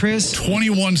clock, Chris?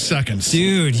 21 seconds.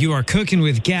 Dude, you are cooking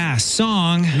with gas.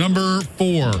 Song number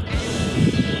 4.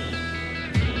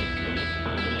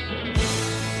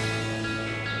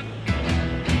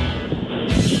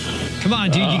 Come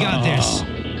on, dude. You got this.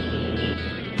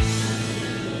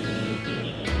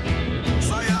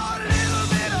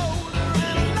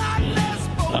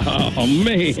 Oh,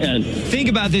 man. Think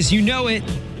about this. You know it.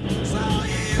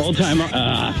 Old timer.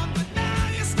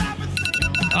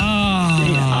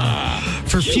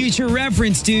 For future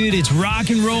reference, dude, it's Rock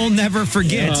and Roll Never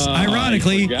Forgets.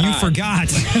 Ironically, you forgot.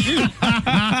 All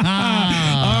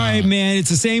right, man. It's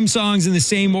the same songs in the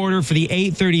same order for the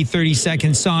 8:30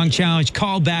 30-second song challenge.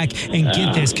 Call back and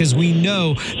get this because we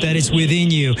know that it's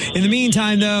within you. In the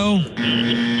meantime, though,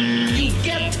 You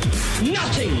get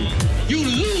nothing. You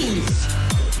lose.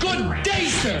 Good day,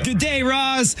 sir. good day,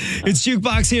 Roz. It's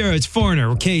Jukebox Hero. It's Foreigner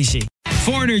with Casey.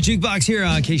 Foreigner Jukebox Hero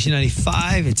on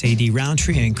KC95. It's AD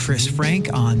Roundtree and Chris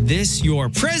Frank on this, your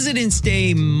President's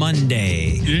Day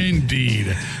Monday.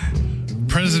 Indeed.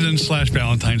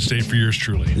 President/Valentine's Day for yours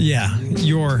truly. Yeah,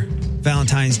 your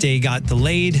Valentine's Day got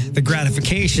delayed. The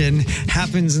gratification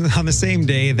happens on the same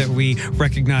day that we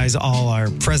recognize all our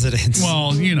presidents.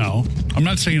 Well, you know, I'm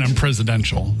not saying I'm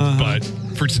presidential, but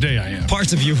for today I am.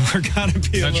 Parts of you are gotta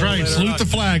be. That's right. Salute the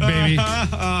flag, baby.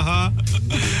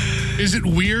 Is it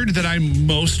weird that I'm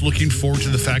most looking forward to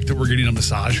the fact that we're getting a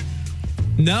massage?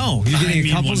 No, you're getting a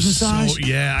couples massage?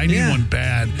 I need one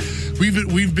bad.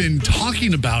 We've been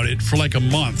talking about it for like a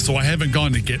month, so I haven't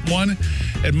gone to get one.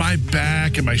 And my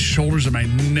back and my shoulders and my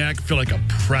neck feel like a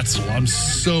pretzel. I'm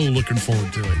so looking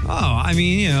forward to it. Oh, I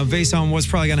mean, you know, based on what's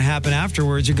probably going to happen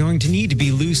afterwards, you're going to need to be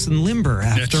loose and limber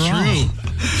after all. That's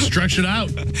true. Stretch it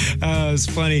out. It's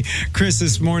funny. Chris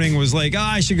this morning was like,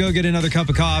 I should go get another cup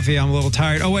of coffee. I'm a little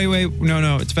tired. Oh, wait.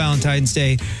 No. It's Valentine's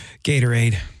Day.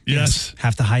 Gatorade. Yes.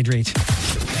 Have to hydrate.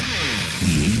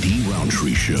 The AD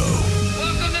Roundtree Show.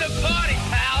 Welcome to the party,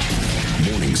 pal.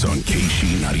 Mornings on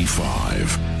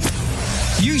KC95.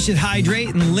 You should hydrate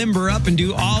and limber up and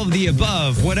do all of the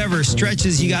above. Whatever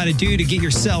stretches you got to do to get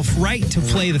yourself right to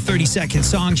play the 30-second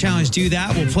song challenge, do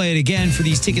that. We'll play it again for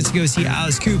these tickets to go see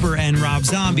Alice Cooper and Rob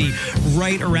Zombie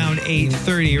right around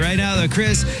 8:30. Right now, though,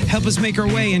 Chris, help us make our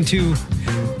way into...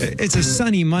 It's a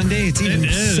sunny Monday. It's even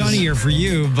sunnier for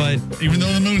you, but... Even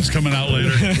though the moon's coming out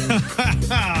later.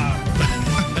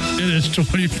 It is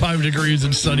 25 degrees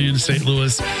and sunny in St.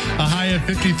 Louis. A high of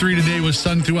 53 today with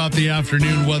sun throughout the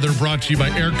afternoon. Weather brought to you by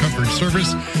Air Comfort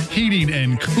Service, Heating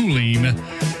and Cooling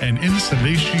and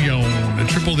Installation.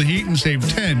 Triple the heat and save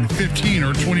 10, 15,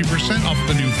 or 20% off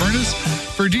the new furnace.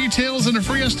 For details and a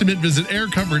free estimate, visit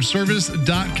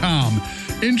aircomfortservice.com.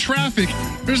 In traffic,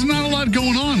 there's not a lot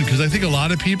going on because I think a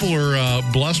lot of people are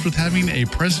blessed with having a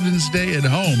President's Day at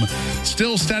home.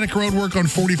 Still static road work on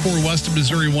 44 west of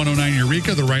Missouri 109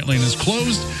 Eureka. The right lane is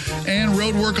closed. And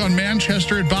road work on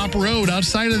Manchester at Bop Road.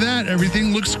 Outside of that,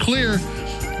 everything looks clear.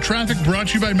 Traffic brought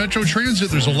to you by Metro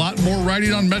Transit. There's a lot more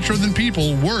riding on Metro than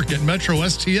people. Work at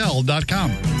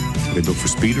metrostl.com. Are they built for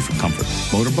speed or for comfort?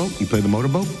 Motorboat? You play the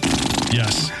motorboat?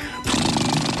 Yes.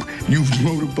 You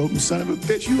motorboating son of a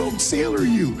bitch. You old sailor,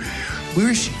 you.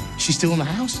 Where is she? She's still in the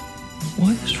house?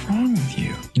 What is wrong with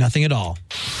you? Nothing at all.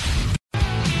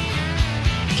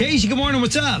 Casey, good morning.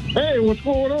 What's up? Hey, what's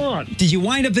going on? Did you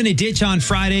wind up in a ditch on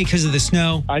Friday because of the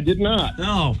snow? I did not.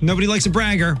 No, nobody likes a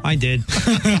bragger. I did.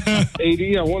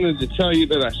 AD, I wanted to tell you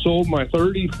that I sold my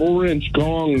 34-inch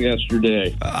gong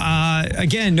yesterday.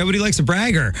 Again, nobody likes a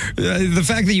bragger. The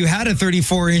fact that you had a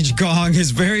 34-inch gong is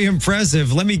very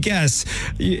impressive. Let me guess.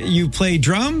 You play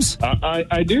drums?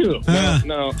 I do.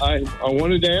 No, I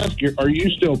wanted to ask you, are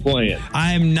you still playing?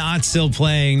 I am not still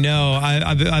playing. No,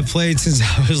 I've played since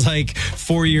I was like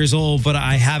 4 years old, but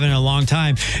I haven't in a long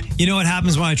time. You know what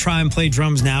happens when I try and play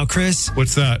drums now, Chris?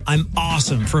 What's that? I'm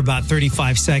awesome for about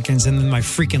 35 seconds, and then my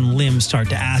freaking limbs start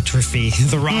to atrophy.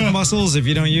 The rock muscles, if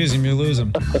you don't use them, you lose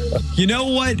them. You know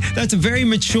what? That's a very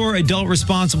mature, adult,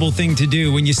 responsible thing to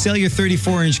do. When you sell your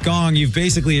 34-inch gong, you've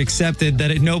basically accepted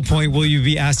that at no point will you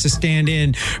be asked to stand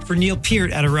in for Neil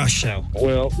Peart at a Rush show.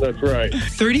 Well, that's right.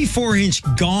 34-inch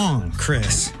gong,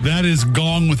 Chris. That is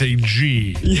gong with a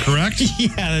G, correct? Yeah,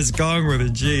 that's gong with a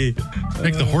G.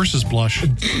 Make the horses blush.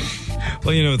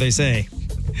 Well, you know what they say.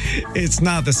 It's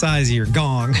not the size of your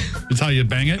gong. It's how you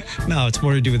bang it? No, it's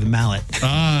more to do with the mallet.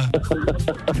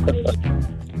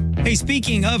 Hey,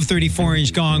 speaking of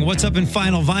 34-inch gong, what's up in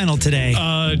Final Vinyl today?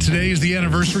 Today is the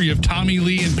anniversary of Tommy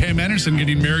Lee and Pam Anderson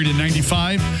getting married in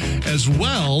 95, as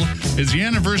well as the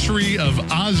anniversary of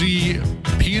Ozzy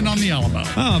peeing on the Alamo.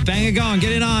 Oh, bang a gong.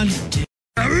 Get it on.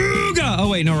 Aruga! Oh,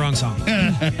 wait, no, wrong song.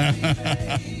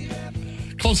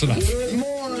 Close enough. Good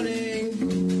morning.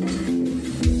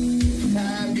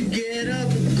 Time to get up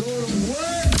and go to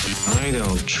work. I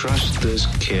don't trust this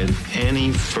kid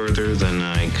any further than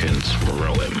I can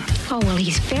throw him. Oh, well,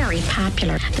 he's very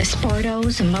popular. The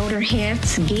sportos,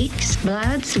 motorheads, geeks,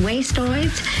 bloods,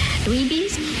 wastoids,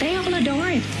 dweebies, they all adore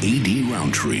him. AD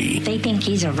Roundtree They think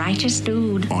he's a righteous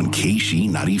dude. on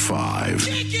KC95.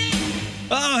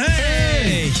 Oh,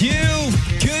 hey, you.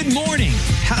 Good morning.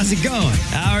 How's it going?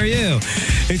 How are you?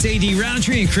 It's AD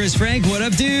Roundtree and Chris Frank. What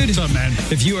up, dude? What's up, man?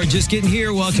 If you are just getting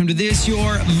here, welcome to this,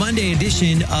 your Monday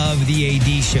edition of the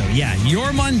AD Show. Yeah,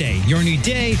 your Monday, your new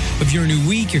day of your new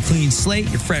week, your clean slate,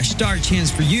 your fresh start.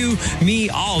 Chance for you, me,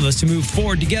 all of us to move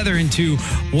forward together into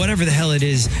whatever the hell it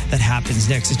is that happens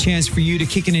next. A chance for you to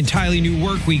kick an entirely new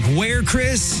work week. Where,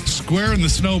 Chris? Square in the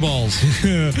snowballs.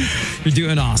 You're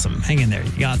doing awesome. Hang in there.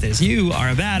 You got this. You are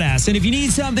a badass. And if you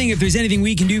need something, if there's anything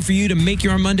we can do for you to make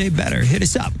your Monday better, hit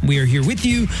us up. We are here with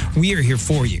you. We are here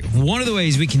for you. One of the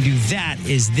ways we can do that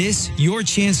is this, your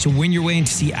chance to win your way in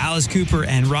to see Alice Cooper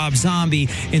and Rob Zombie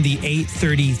in the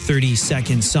 8:30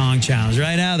 30-second song challenge.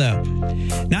 Right now, though,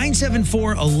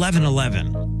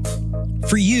 974-1111.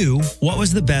 For you, what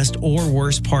was the best or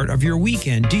worst part of your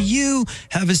weekend? Do you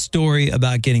have a story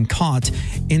about getting caught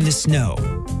in the snow?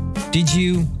 Did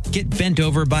you get bent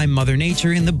over by Mother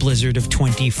Nature in the blizzard of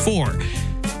 24?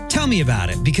 Tell me about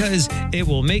it, because it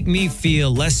will make me feel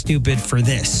less stupid for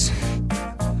this.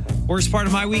 Worst part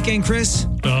of my weekend, Chris?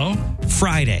 Oh?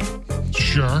 Friday.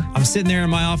 Sure. I'm sitting there in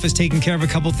my office taking care of a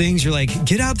couple things. You're like,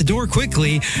 get out the door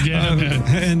quickly. Yeah,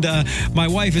 man. And my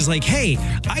wife is like, hey,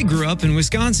 I grew up in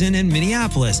Wisconsin and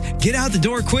Minneapolis. Get out the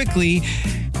door quickly.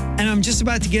 And I'm just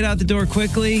about to get out the door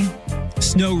quickly.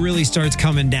 Snow really starts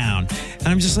coming down. And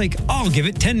I'm just like, I'll give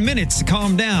it 10 minutes to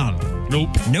calm down. Nope.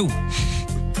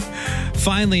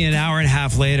 Finally, an hour and a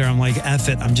half later, I'm like, F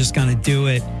it, I'm just going to do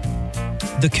it.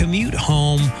 The commute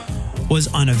home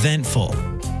was uneventful.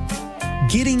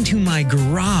 Getting to my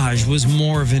garage was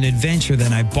more of an adventure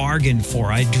than I bargained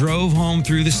for. I drove home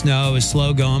through the snow. It was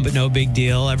slow going, but no big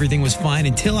deal. Everything was fine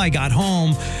until I got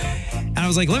home. And I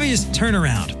was like, let me just turn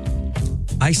around.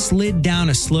 I slid down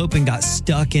a slope and got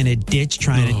stuck in a ditch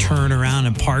trying to turn around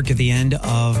and park at the end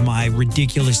of my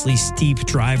ridiculously steep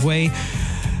driveway.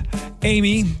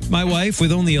 Amy, my wife,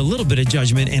 with only a little bit of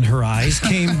judgment in her eyes,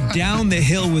 came down the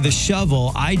hill with a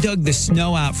shovel. I dug the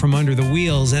snow out from under the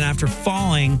wheels, and after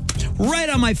falling right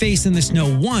on my face in the snow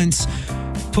once,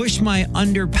 pushed my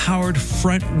underpowered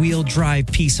front-wheel drive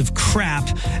piece of crap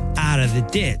out of the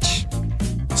ditch.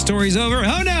 Story's over.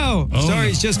 Oh, no.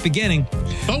 Story's just beginning.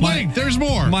 Oh, wait, there's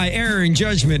more. My error in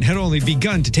judgment had only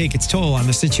begun to take its toll on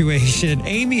the situation.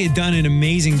 Amy had done an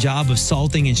amazing job of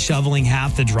salting and shoveling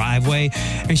half the driveway,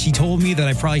 and she told me that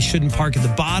I probably shouldn't park at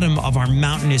the bottom of our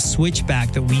mountainous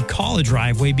switchback that we call a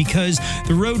driveway because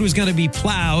the road was going to be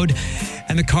plowed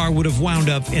and the car would have wound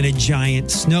up in a giant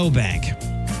snowbank.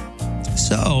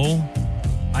 So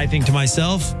I think to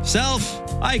myself,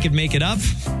 I could make it up.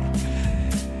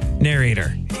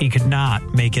 Narrator, he could not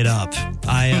make it up.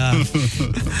 I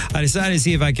decided to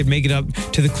see if I could make it up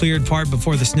to the cleared part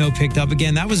before the snow picked up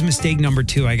again. That was mistake number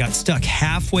 2. I got stuck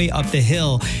halfway up the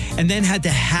hill and then had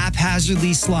to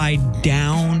haphazardly slide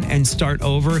down and start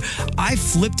over. I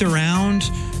flipped around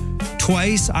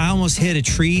twice. I almost hit a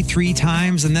tree 3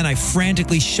 times, and then I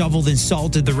frantically shoveled and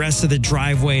salted the rest of the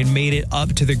driveway and made it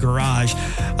up to the garage.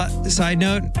 Side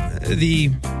note, the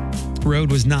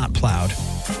road was not plowed.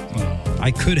 I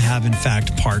could have, in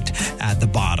fact, parked at the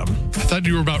bottom. I thought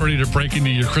you were about ready to break into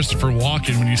your Christopher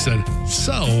Walken when you said,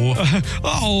 so.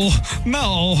 Oh,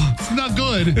 no. It's not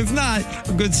good. It's not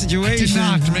a good situation.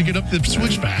 I did not make it up the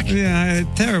switchback. Yeah,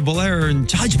 terrible error in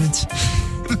judgment.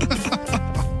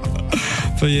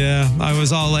 But yeah, I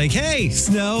was all like, hey,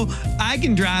 snow, I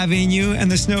can drive in you.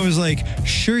 And the snow was like,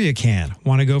 sure you can.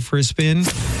 Want to go for a spin?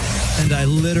 And I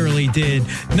literally did.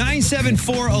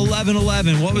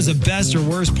 974-1111. What was the best or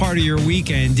worst part of your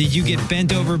weekend? Did you get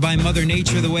bent over by Mother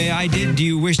Nature the way I did? Do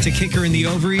you wish to kick her in the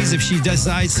ovaries if she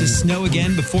decides to snow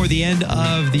again before the end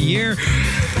of the year?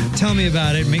 Tell me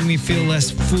about it. Make me feel less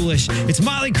foolish. It's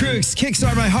Molly Crooks,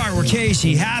 Kickstart My Heart. We're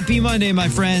Casey. Happy Monday, my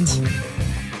friends.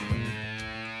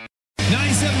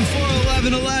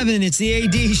 974-1111. It's the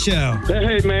AD Show.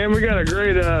 Hey, man, we got a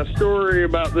great story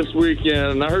about this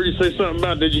weekend. I heard you say something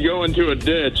about, did you go into a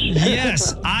ditch?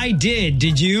 Yes, I did.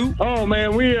 Did you? Oh,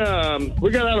 man, we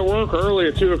got out of work early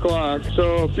at 2 o'clock.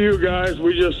 So a few guys,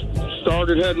 we just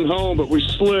started heading home, but we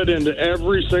slid into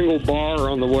every single bar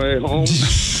on the way home.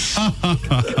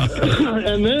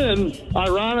 And then,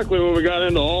 ironically, when we got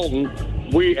into Alton,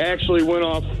 we actually went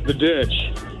off the ditch.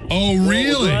 Oh,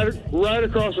 really? Right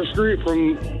across the street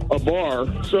from a bar.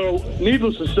 So,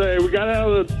 needless to say, we got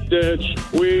out of the ditch.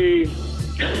 We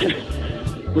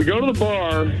go to the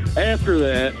bar after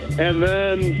that, and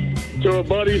then to a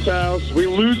buddy's house. We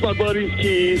lose my buddy's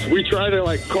keys. We try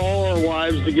to, call our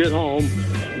wives to get home.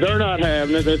 They're not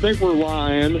having it. They think we're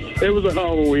lying. It was a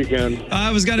hell of a weekend.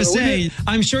 I was going to say,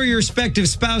 I'm sure your respective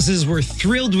spouses were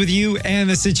thrilled with you and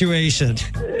the situation.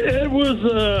 It was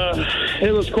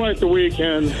it was quite the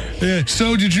weekend. Yeah.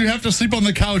 So did you have to sleep on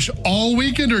the couch all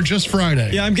weekend or just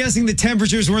Friday? Yeah, I'm guessing the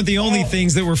temperatures weren't the only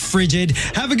things that were frigid.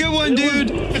 Have a good one,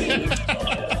 dude.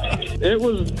 It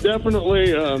was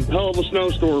definitely a hell of a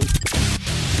snowstorm.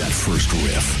 That first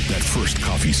riff, that first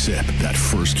coffee sip, that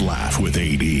first laugh with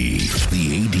AD.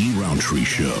 The AD Roundtree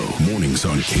Show. Mornings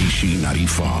on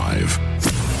KC95.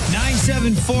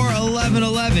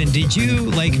 974-1111. Did you,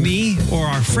 like me or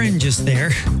our friend just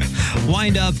there,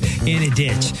 wind up in a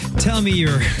ditch? Tell me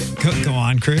your... Go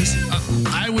on, Chris.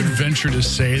 I would venture to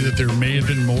say that there may have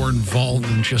been more involved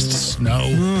than just snow,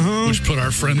 which put our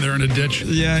friend there in a ditch.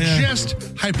 Yeah. Just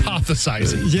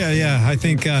hypothesizing. Yeah. I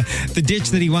think the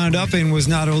ditch that he wound up in was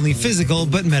not only physical,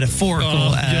 but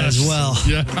metaphorical as well.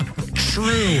 Yeah,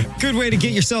 true. Good way to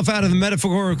get yourself out of the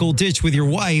metaphorical ditch with your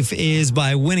wife is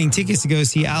by winning tickets to go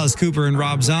see Alice Cooper and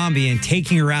Rob Zombie and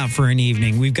taking her out for an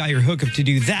evening. We've got your hookup to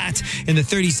do that in the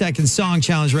 30-second song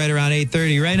challenge right around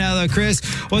 8:30. Right now, though, Chris,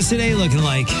 what's today looking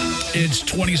like? It's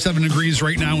 27 degrees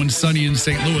right now and sunny in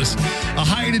St. Louis. A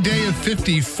high today of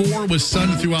 54 with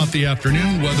sun throughout the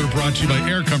afternoon. Weather brought to you by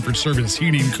Air Comfort Service,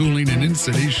 Heating, Cooling, and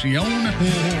Insulation.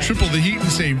 Triple the heat and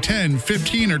save 10,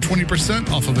 15, or 20%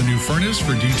 off of a new furnace.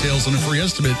 For details and a free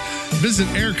estimate, visit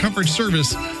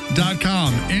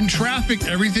aircomfortservice.com. In traffic,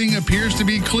 everything appears to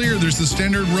be clear. There's the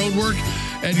standard road work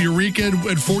at Eureka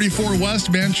at 44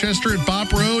 West, Manchester at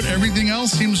Bop Road. Everything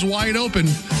else seems wide open.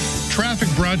 Traffic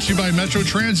brought to you by Metro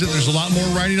Transit. There's a lot more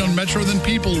riding on Metro than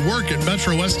people. Work at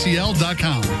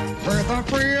metrostl.com. For the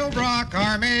Real Rock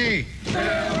Army. Real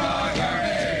Rock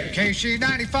Army.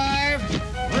 KC95.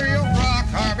 Real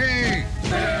Rock Army.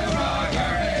 Real Rock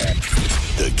Army.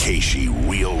 The KC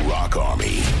Real Rock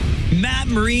Army. Matt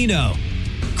Marino.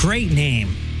 Great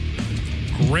name.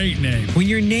 Great name. When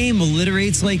your name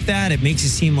alliterates like that, it makes it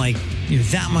seem like you're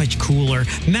that much cooler.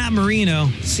 Matt Marino,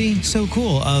 see, so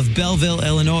cool, of Belleville,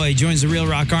 Illinois, joins the Real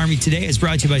Rock Army today. It's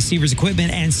brought to you by Sievers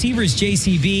Equipment and Sievers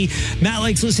JCB. Matt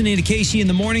likes listening to KC in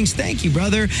the mornings. Thank you,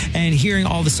 brother. And hearing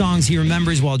all the songs he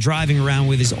remembers while driving around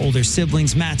with his older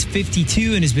siblings. Matt's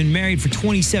 52 and has been married for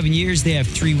 27 years. They have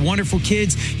 3 wonderful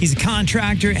kids. He's a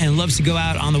contractor and loves to go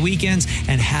out on the weekends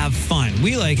and have fun.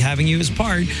 We like having you as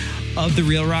part of the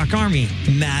Real Rock Army.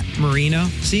 Matt Marino.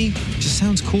 See? Just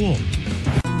sounds cool.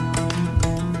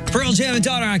 Pearl Jam and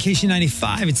Daughter on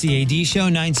KC95. It's the AD Show,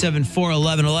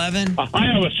 974-1111. I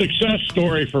have a success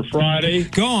story for Friday.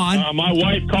 Go on. My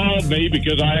wife called me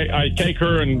because I take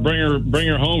her and bring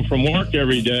her home from work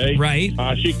every day. Right.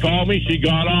 She called me. She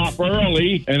got off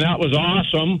early, and that was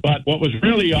awesome. But what was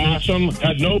really awesome,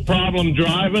 had no problem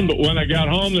driving, but when I got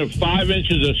home, there were 5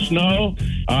 inches of snow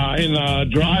in the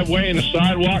driveway and the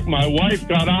sidewalk. My wife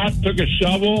got out, took a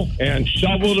shovel, and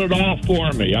shoveled it off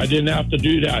for me. I didn't have to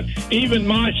do that. Even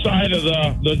my side of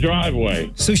the driveway.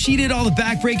 So she did all the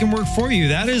backbreaking work for you.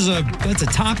 That's a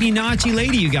toppy-notchy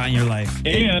lady you got in your life.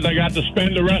 And I got to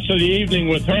spend the rest of the evening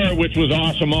with her, which was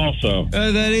awesome also.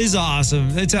 That is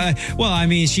awesome. It's well, I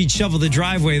mean, she'd shovel the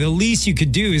driveway. The least you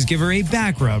could do is give her a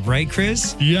back rub, right,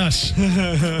 Chris? Yes.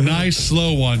 Nice,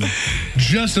 slow one.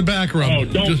 Just a back rub. Oh,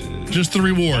 just the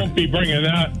reward. Don't be bringing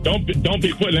that. Don't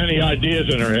be putting any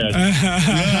ideas in her head.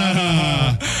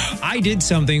 I did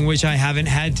something which I haven't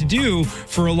had to do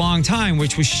for a long time,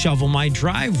 which was shovel my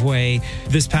driveway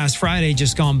this past Friday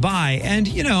just gone by. And,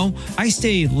 you know, I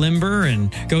stay limber and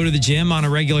go to the gym on a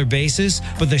regular basis,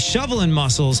 but the shoveling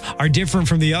muscles are different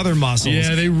from the other muscles.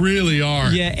 Yeah, they really are.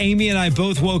 Yeah, Amy and I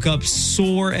both woke up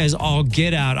sore as all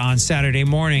get out on Saturday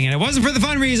morning, and it wasn't for the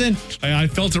fun reason. I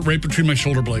felt it right between my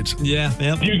shoulder blades. Yeah,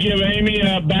 yep. Did you give Amy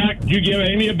a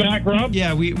back rub?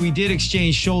 Yeah, we did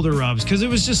exchange shoulder rubs because it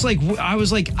was just like, I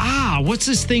was like, what's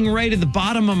this thing right at the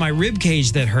bottom of my rib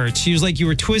cage that hurts? She was like, you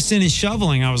were twisting and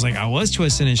shoveling. I was like, I was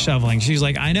twisting and shoveling. She was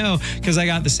like, I know, because I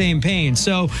got the same pain.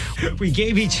 So we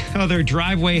gave each other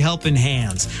driveway helping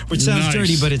hands, which sounds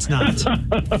dirty, but it's not.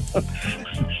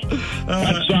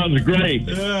 That sounds great.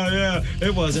 Yeah,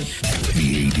 it wasn't.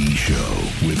 The AD Show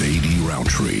with AD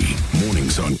Roundtree.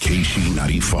 Mornings on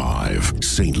KC95,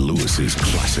 St. Louis's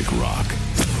classic rock.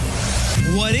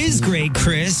 What is great,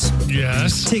 Chris?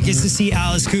 Yes. Tickets to see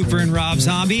Alice Cooper and Rob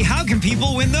Zombie. How can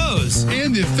people win those?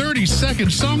 And the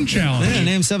 30-second song challenge. Yeah,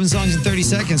 name 7 songs in 30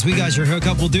 seconds. We got your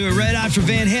hookup. We'll do it right after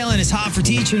Van Halen. It's Hot for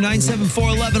Teacher,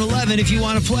 974-1111 if you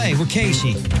want to play. We're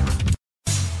KC.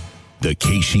 The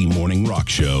KC Morning Rock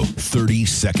Show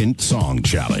 30-second song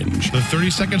challenge. The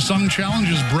 30-second song challenge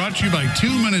is brought to you by 2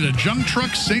 Minute a Junk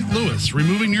Truck St. Louis,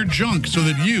 removing your junk so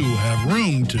that you have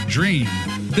room to dream.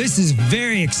 This is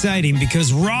very exciting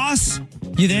because Ross,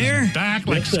 you there? Back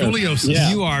like scoliosis.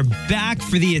 Yeah. You are back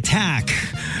for the attack.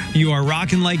 You are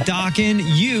rocking like Dawkin.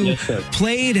 You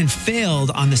played and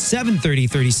failed on the 7:30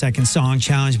 30-second song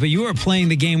challenge, but you are playing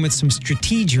the game with some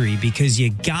strategery because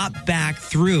you got back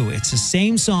through. It's the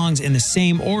same songs in the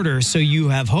same order, so you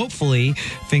have hopefully,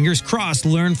 fingers crossed,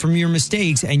 learned from your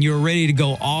mistakes, and you're ready to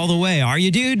go all the way. Are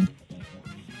you, dude?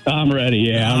 I'm ready.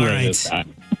 Yeah, I'm All ready right. this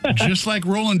time. Just like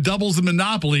rolling doubles in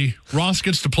Monopoly, Ross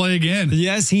gets to play again.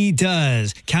 Yes, he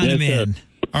does. Count him in.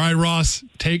 All right, Ross,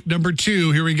 take number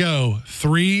 2. Here we go.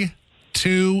 3,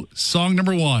 2, song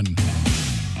number 1.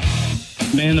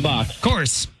 Man in the Box. Of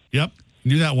course. Yep,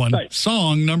 knew that one. Right.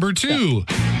 Song number 2.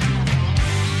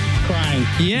 Crying.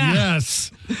 Yeah.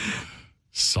 Yes.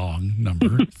 Song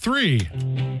number 3.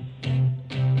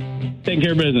 Taking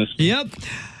care of business. Yep.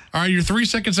 All right, you're 3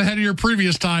 seconds ahead of your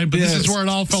previous time, but this is where it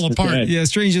all fell apart. Okay. Yeah,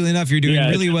 strangely enough, you're doing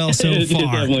really well so It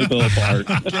far. definitely fell apart.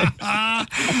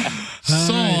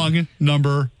 Song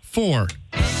number 4.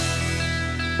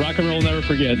 Rock and roll never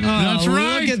forget. That's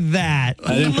right. Look at that.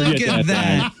 I didn't Look forget at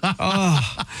that.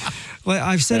 Oh. Well,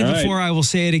 I've said it All right. before. I will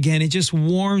say it again. It just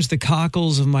warms the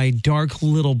cockles of my dark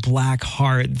little black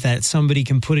heart that somebody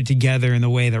can put it together in the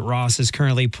way that Ross is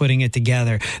currently putting it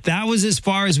together. That was as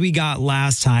far as we got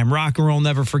last time. Rock and roll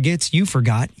never forgets. You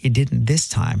forgot. You didn't this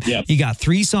time. Yep. You got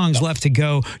 3 songs left to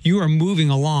go. You are moving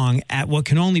along at what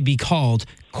can only be called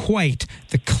quite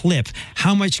the clip.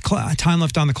 How much time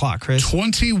left on the clock, Chris?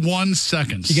 21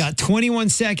 seconds. You got 21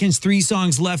 seconds, 3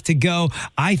 songs left to go.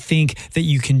 I think that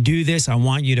you can do this. I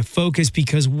want you to focus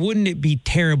because wouldn't it be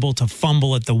terrible to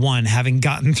fumble at the one, having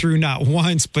gotten through not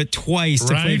once, but twice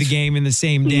to play Right. the game in the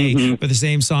same day with the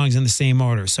same songs in the same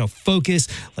order. So focus.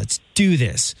 Let's do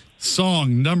this.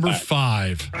 Song number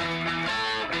 5.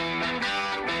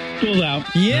 School's out.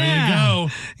 Yeah. There you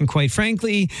go. And quite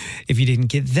frankly, if you didn't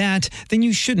get that, then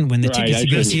you shouldn't win the Right, tickets I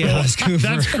to go see shouldn't. Alice Cooper.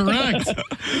 That's correct.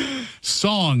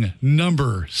 Song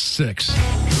number 6.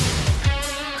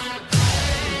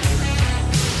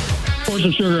 Pour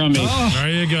some sugar on me. There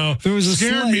you go. There was a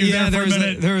Scared me there for a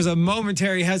minute. there was a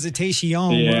momentary hesitation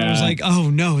where I was Yeah. like, "Oh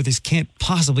no, this can't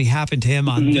possibly happen to him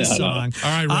on this No. song."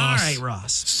 All right, Ross. All right,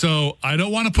 Ross. So I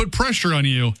don't want to put pressure on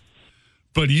you,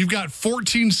 but you've got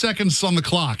 14 seconds on the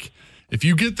clock. If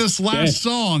you get this last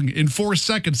song in 4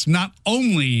 seconds, not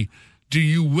only do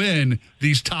you win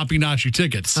these Toppy-Nachi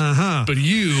tickets, but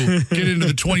you get into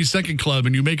the 20-second club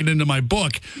and you make it into my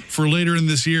book for later in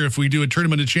this year. If we do a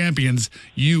Tournament of Champions,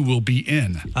 you will be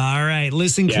in. All right,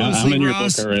 listen Yeah, I'm closely, in your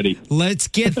Ross. book already. Let's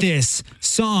get this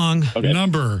song.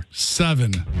 Number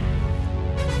 7.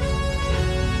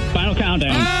 Final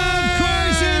countdown. Of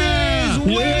course it is.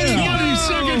 Winning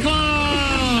 20-second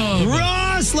club.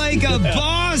 Ross, like a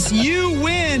boss, you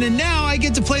win, and now I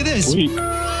get to play this. Sweet. You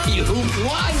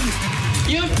won!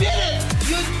 You did it!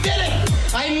 You did it!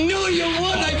 I knew you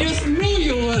would! I just knew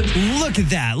you would! Look at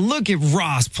that. Look at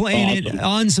Ross playing it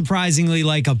unsurprisingly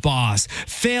like a boss.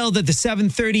 Failed at the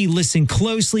 7:30, listened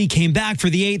closely, came back for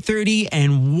the 8:30,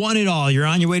 and won it all. You're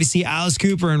on your way to see Alice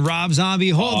Cooper and Rob Zombie.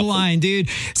 Hold the line, dude.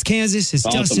 It's Kansas. It's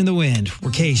Dust in the Wind.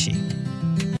 We're Casey.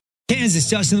 Kansas,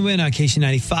 Dust in the Wind on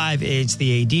KC95. It's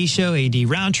the AD show. AD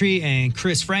Roundtree and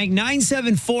Chris Frank.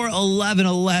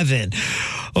 974-1111.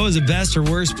 What was the best or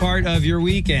worst part of your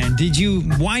weekend? Did you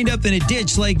wind up in a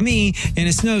ditch like me in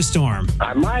a snowstorm?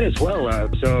 I might as well.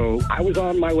 So I was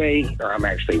on my way, or I'm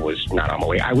actually was not on my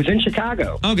way. I was in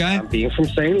Chicago. Okay. Being from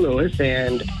St. Louis,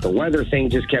 and the weather thing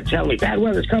just kept telling me, bad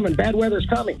weather's coming, bad weather's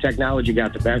coming. Technology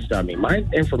got the best of me. My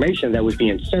information that was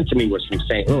being sent to me was from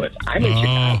St. Louis. I'm in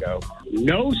Chicago.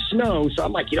 No snow, so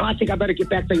I'm like, I think I better get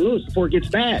back to St. Louis before it gets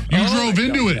bad. You drove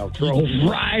into it. Drove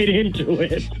right into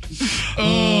it.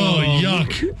 Oh,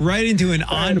 yuck. Right into an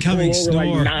oncoming Pulled over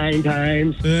storm. like 9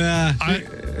 times. Yeah.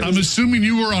 I'm assuming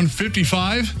you were on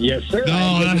 55? Yes, sir.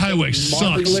 Oh, that highway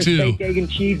sucks, too. Steak, egg, and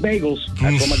cheese bagels.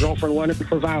 That's what my girlfriend wanted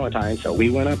for Valentine's, so we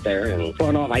went up there and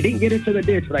spun off. I didn't get into the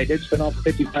ditch, but I did spin off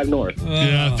 55 North.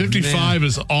 Yeah, 55 man.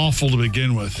 is awful to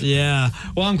begin with. Yeah.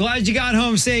 Well, I'm glad you got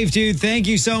home safe, dude. Thank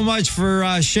you so much for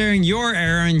sharing your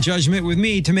error and judgment with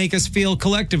me to make us feel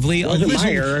collectively It a wasn't little...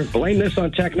 my error. Blame this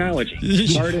on technology.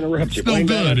 Sorry to interrupt you. No Blame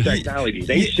that on good. technology.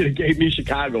 They should have gave me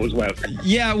Chicago's weather.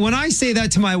 Yeah, when I say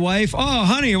that to my wife, oh,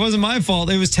 honey, it wasn't my fault.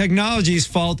 It was technology's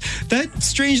fault. That,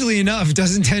 strangely enough,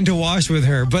 doesn't tend to wash with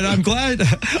her. But I'm glad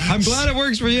it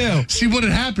works for you. See, what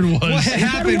had happened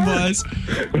was...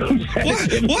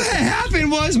 What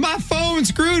happened was my phone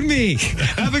screwed me.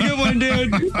 Have a good one,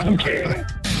 dude. Okay.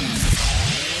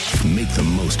 Make the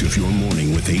most of your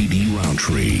morning with AD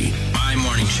Roundtree. My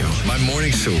morning show. My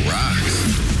morning show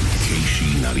rocks.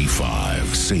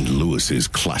 KC95, St. Louis's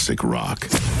classic rock.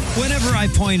 Whenever I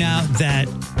point out that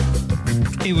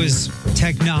it was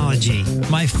technology,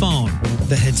 my phone,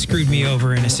 that had screwed me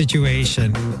over in a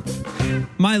situation.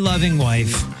 My loving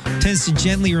wife tends to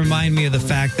gently remind me of the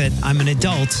fact that I'm an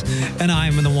adult and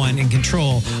I'm the one in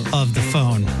control of the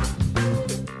phone.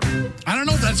 I don't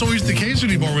know if that's always the case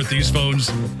anymore with these phones.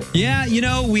 Yeah,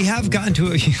 we have gotten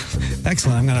to a...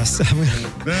 Excellent. I'm gonna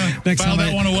file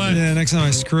that one away. Yeah, next time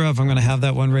I screw up, I'm going to have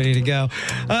that one ready to go.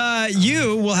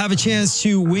 You will have a chance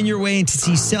to win your way into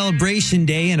see Celebration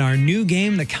Day in our new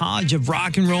game, the College of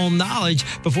Rock and Roll Knowledge,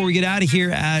 before we get out of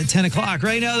here at 10 o'clock.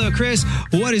 Right now, though, Chris,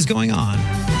 what is going on?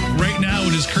 Right now,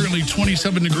 it is currently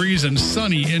 27 degrees and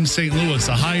sunny in St. Louis.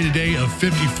 A high today of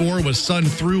 54 with sun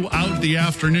throughout the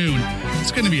afternoon.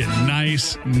 It's going to be a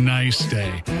nice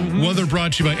day. Weather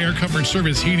brought to you by Air Comfort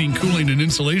Service Heating, Cooling, and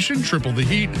Insulation. Triple the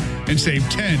heat and save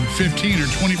 10, 15, or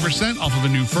 20% off of a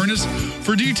new furnace.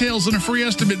 For details and a free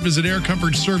estimate, visit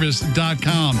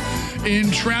aircomfortservice.com.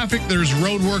 In traffic, there's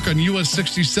road work on US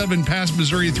 67 past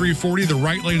Missouri 340. The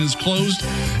right lane is closed.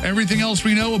 Everything else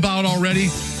we know about already.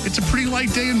 It's a pretty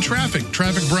light day in traffic.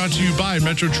 Traffic brought to you by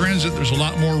Metro Transit. There's a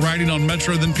lot more riding on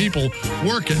Metro than people.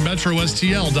 Work at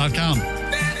metrostl.com.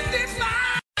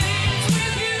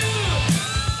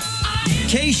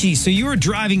 Casey, so you were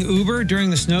driving Uber during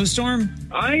the snowstorm?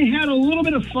 I had a little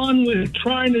bit of fun with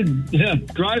trying to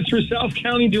drive through South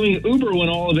County doing Uber when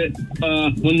all of it,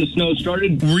 when the snow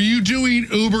started. Were you doing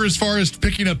Uber as far as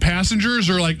picking up passengers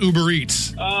or like Uber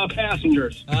Eats?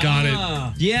 Passengers. Got it.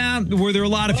 Yeah, were there a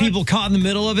lot of people caught in the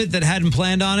middle of it that hadn't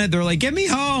planned on it? They're like, get me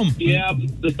home. Yeah,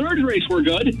 the surge rates were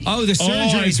good. Oh, the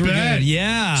surge rates were good.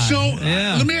 Yeah. So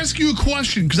let me ask you a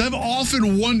question, because I've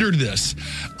often wondered this.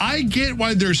 I get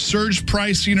why there's surge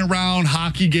pricing around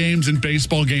hockey games and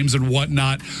baseball games and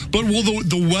whatnot, but will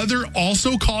the weather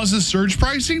also causes surge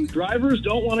pricing? Drivers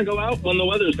don't want to go out when the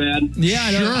weather's bad.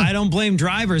 Yeah, I don't blame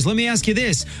drivers. Let me ask you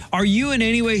this. Are you in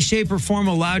any way, shape, or form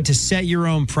allowed to set your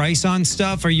own price on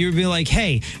stuff? Or you'd be like,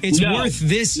 hey, it's worth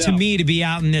this to me to be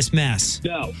out in this mess?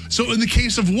 No. So in the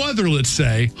case of weather, let's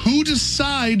say, who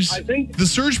decides the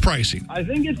surge pricing? I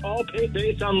think it's all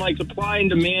based on like supply and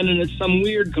demand, and it's some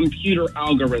weird computer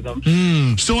algorithm.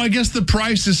 So I guess the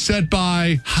price is set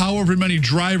by however many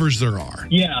drivers there are.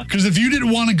 Yeah. Because if you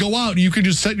didn't want to go out, you could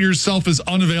just set yourself as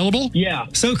unavailable? Yeah.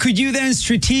 So could you then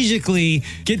strategically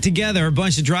get together a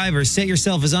bunch of drivers, set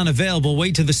yourself as unavailable,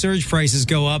 wait till the surge prices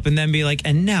go up, and then be like,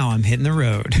 and now I'm hitting the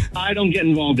road? I don't get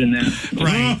involved in that.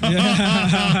 Right.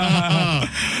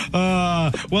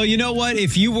 Well, you know what?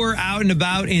 If you were out and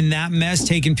about in that mess,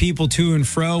 taking people to and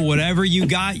fro, whatever you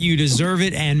got, you deserve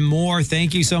it and more.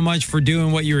 Thank you so much for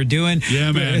doing what you were doing.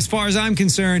 Yeah, man. As far as I'm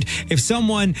concerned, if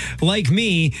someone like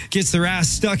me gets their ass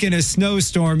stuck in a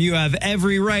snowstorm, you have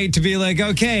every right to be like,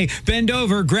 okay, bend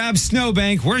over, grab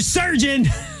snowbank, we're surging.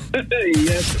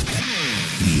 Yes.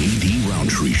 The A.D.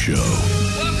 Roundtree Show.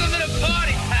 Welcome to the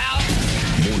party, pal.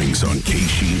 Mornings on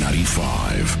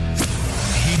KC95.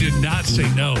 He did not say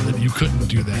no, that you couldn't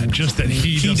do that, just that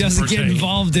he doesn't get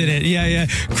involved in it. Yeah.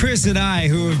 Chris and I,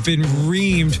 who have been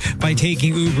reamed by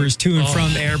taking Ubers to and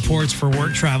from airports for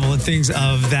work travel and things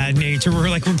of that nature, we're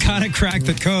like, we're going to crack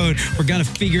the code. We're going to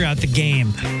figure out the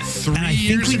game. 3 and I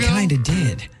years think we ago, kind of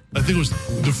did. I think it was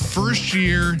the first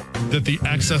year that the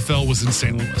XFL was in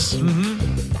St. Louis.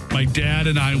 Mm-hmm. My dad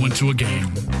and I went to a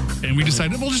game, and we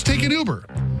decided, we'll just take an Uber.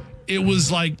 It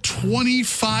was like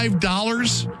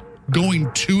 $25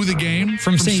 going to the game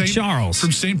from St. Charles,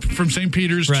 from St.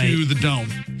 Peter's to the Dome.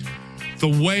 The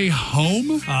way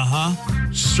home,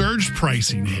 surge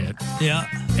pricing hit. Yeah,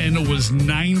 and it was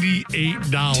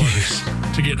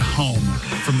 $98 to get home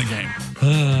from the game.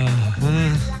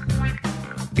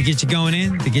 They get you going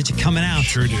in, they get you coming out.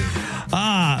 Sure do.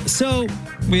 So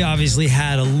we obviously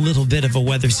had a little bit of a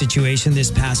weather situation this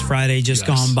past Friday just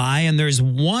gone by, and there's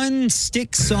one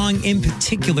Styx song in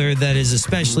particular that is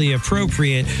especially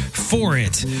appropriate for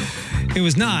it. It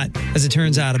was not, as it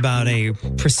turns out, about a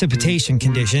precipitation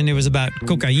condition. It was about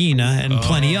cocaina and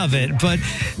plenty of it, but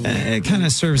it kind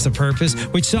of serves the purpose.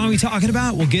 Which song are we talking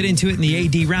about? We'll get into it in the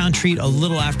A.D. Round Treat a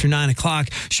little after 9 o'clock,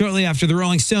 shortly after the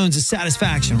Rolling Stones'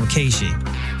 Satisfaction with Casey.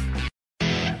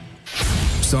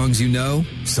 Songs you know,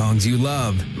 songs you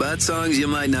love, but songs you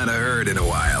might not have heard in a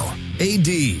while.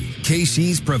 A.D.,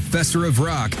 Casey's Professor of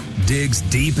Rock, digs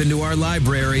deep into our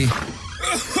library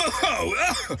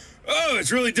Oh,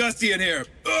 it's really dusty in here.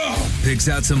 Ugh. Picks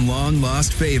out some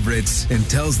long-lost favorites and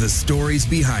tells the stories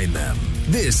behind them.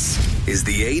 This is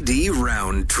the AD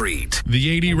Round Treat.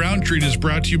 The AD Round Treat is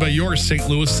brought to you by your St.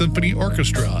 Louis Symphony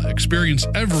Orchestra. Experience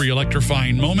every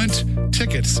electrifying moment.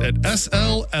 Tickets at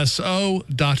slso.org.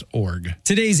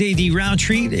 Today's AD Round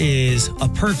Treat is a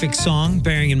perfect song,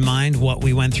 bearing in mind what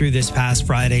we went through this past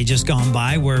Friday just gone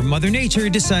by, where Mother Nature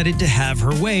decided to have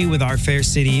her way with our fair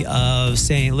city of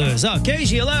St. Louis. Oh,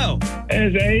 Casey, hello.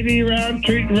 Is AD Round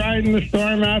Treat riding the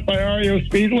storm out by REO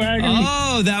Speedwagon?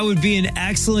 Oh, that would be an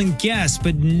excellent guess,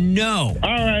 but no.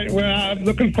 All right, well, I'm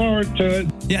looking forward to it.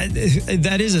 Yeah,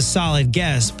 that is a solid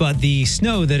guess, but the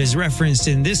snow that is referenced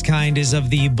in this kind is of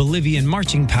the Bolivian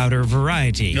marching powder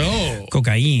variety. Oh.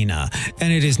 Cocaina.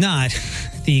 And it is not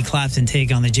the Clapton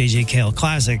take on the J.J. Cale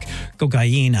classic,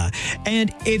 Cocaina.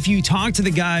 And if you talk to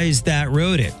the guys that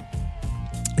wrote it,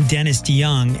 Dennis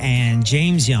DeYoung and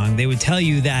James Young, they would tell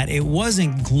you that it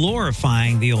wasn't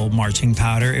glorifying the old marching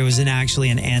powder. It was actually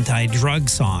an anti-drug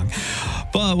song.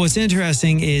 But what's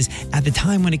interesting is at the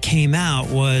time when it came out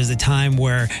was the time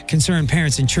where concerned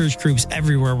parents and church groups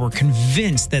everywhere were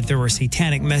convinced that there were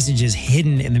satanic messages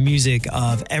hidden in the music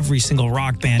of every single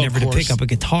rock band ever to pick up a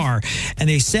guitar. And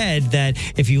they said that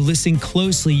if you listen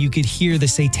closely, you could hear the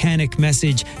satanic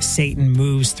message, Satan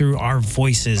moves through our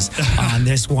voices on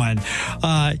this one.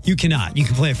 You cannot. You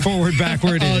can play it forward,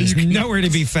 backward. It is nowhere to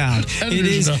be found. It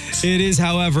is,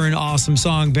 however, an awesome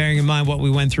song, bearing in mind what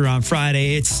we went through on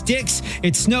Friday. It Styx.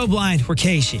 It's Snowblind. We're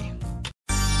Casey.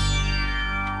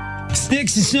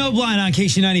 Styx and Snowblind on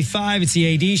KC95. It's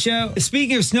the AD show.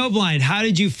 Speaking of Snowblind, how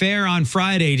did you fare on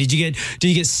Friday? Did you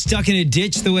get stuck in a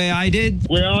ditch the way I did?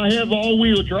 Well, I have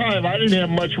all-wheel drive. I didn't have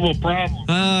much of a problem.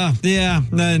 Yeah.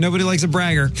 Nobody likes a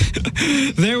bragger.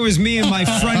 There was me and my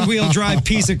front-wheel drive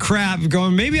piece of crap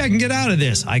going, maybe I can get out of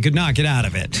this. I could not get out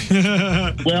of it.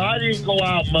 Well, I didn't go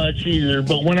out much either,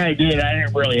 but when I did, I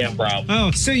didn't really have a problem.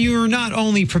 Oh, so you were not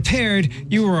only prepared,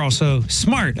 you were also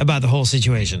smart about the whole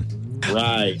situation.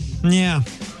 Right. Yeah.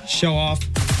 Show off.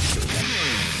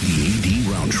 The AD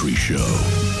Roundtree Show.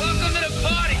 Welcome to the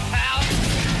party, pal.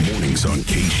 Mornings on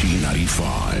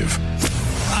KC95.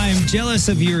 I'm jealous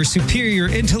of your superior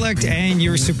intellect and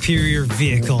your superior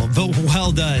vehicle, but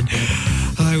well done.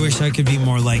 I wish I could be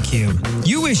more like you.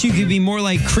 You wish you could be more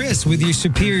like Chris with your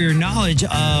superior knowledge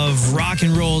of rock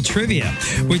and roll trivia,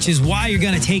 which is why you're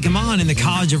going to take him on in the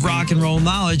College of Rock and Roll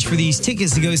Knowledge for these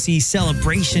tickets to go see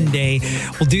Celebration Day.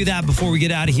 We'll do that before we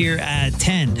get out of here at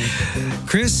 10.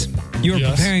 Chris, you are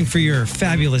preparing for your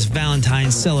fabulous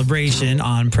Valentine's celebration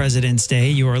on President's Day.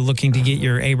 You are looking to get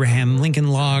your Abraham Lincoln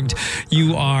logged.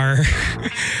 You are...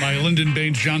 My Lyndon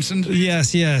Baines Johnson?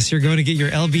 Yes. You're going to get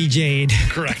your LBJ'd.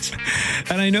 Correct.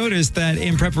 And I noticed that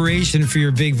in preparation for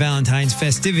your big Valentine's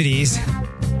festivities,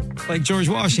 like George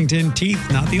Washington,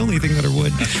 teeth, not the only thing that are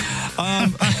wood.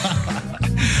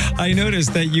 I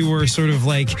noticed that you were sort of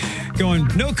like going,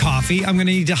 no coffee, I'm going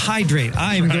to need to hydrate.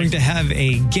 I'm going to have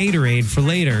a Gatorade for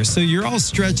later. So you're all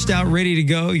stretched out, ready to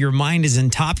go. Your mind is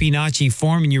in toppy-notchy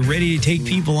form and you're ready to take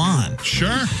people on. Sure.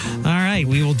 All right,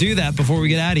 we will do that before we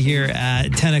get out of here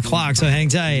at 10 o'clock, so hang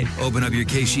tight. Open up your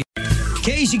Casey.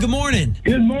 Casey, good morning.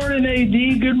 Good morning,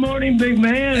 AD. Good morning, big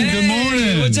man. Hey, good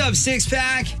morning. What's up, six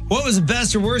pack? What was the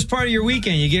best or worst part of your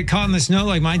weekend? You get caught in the snow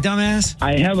like my dumbass?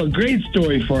 I have a great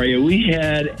story for you. We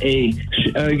had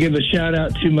give a shout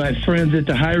out to my friends at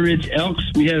the High Ridge Elks.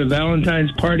 We had a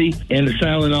Valentine's party and a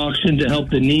silent auction to help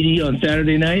the needy on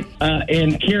Saturday night,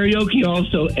 and karaoke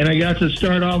also. And I got to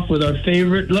start off with our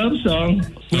favorite love song,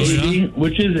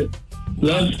 which is it?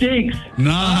 Love Stinks.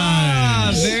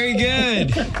 Nice. Very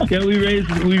good. Yeah, we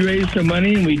raised some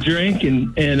money and we drank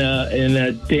and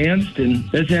danced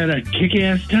and let's had a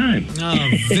kick-ass time. Oh,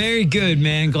 very good,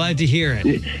 man. Glad to hear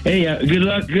it. Hey,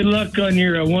 good luck on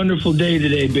your wonderful day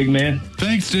today, big man.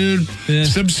 Thanks, dude. Yeah.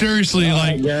 Seriously,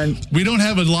 we don't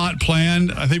have a lot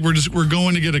planned. I think we're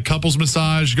going to get a couples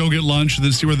massage, go get lunch, and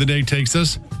then see where the day takes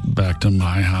us. Back to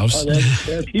my house.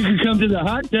 You can come to the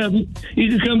hot tub. You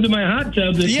can come to my hot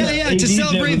tub. Yeah. To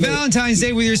celebrate Valentine's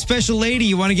Day with your special lady,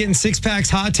 you want to get in Six Pack's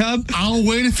hot tub? I'll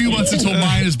wait a few months until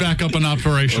mine is back up and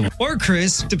operational. Or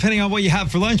Chris, depending on what you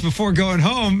have for lunch before going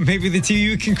home, maybe the two of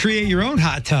you can create your own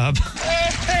hot tub.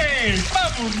 Hey,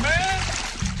 bubbles, man.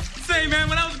 Say, man,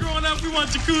 when I was growing up, we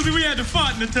wanted jacuzzi. We had to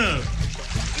fart in the tub.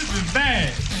 This is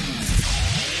bad.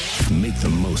 Make the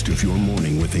most of your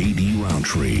morning with AD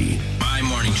Roundtree. My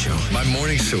morning show. My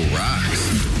morning show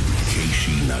rocks.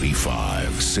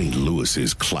 KC95, St.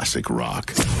 Louis's classic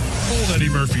rock. Old Eddie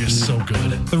Murphy is so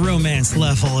good. The romance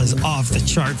level is off the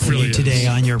chart for Really you today is.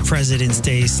 on your President's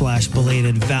Day /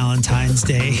 belated Valentine's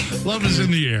Day. Love is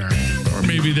in the air. Or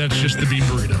maybe that's just the bean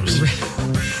burritos.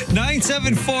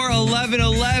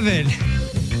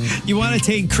 974-1111. You want to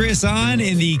take Chris on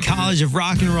in the College of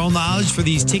Rock and Roll Knowledge for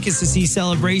these tickets to see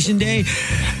Celebration Day?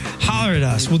 Holler at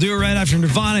us. We'll do it right after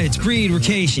Nirvana. It's Breed. We're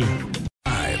Casey.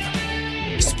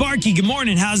 Sparky, good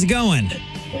morning. How's it going?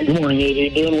 Good morning,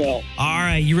 AD. Doing well. All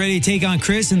right. You ready to take on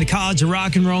Chris in the College of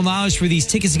Rock and Roll Knowledge for these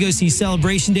tickets to go see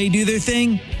Celebration Day do their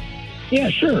thing? Yeah,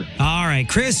 sure. All right.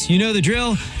 Chris, you know the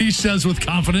drill. He says with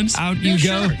confidence. Out you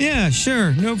go. Sure. Yeah,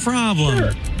 sure. No problem.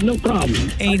 Sure. No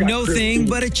problem. Ain't no thing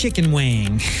but a chicken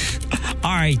wing.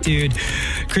 All right, dude.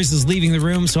 Chris is leaving the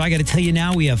room, so I got to tell you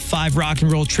now, we have 5 rock and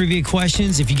roll trivia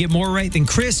questions. If you get more right than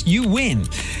Chris, you win.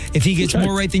 If he gets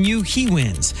more right than you, he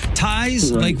wins. Ties,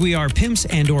 like we are pimps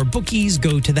and or bookies,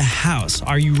 go to the house.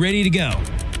 Are you ready to go?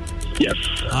 Yes.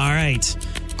 All right.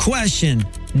 Question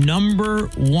number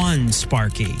 1,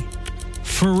 Sparky.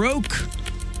 Farrokh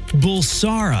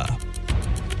Bulsara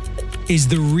is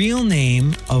the real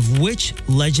name of which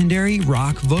legendary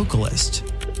rock vocalist?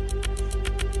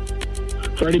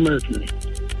 Freddie Mercury.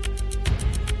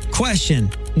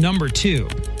 Question number 2.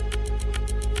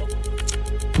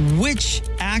 Which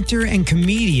actor and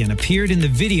comedian appeared in the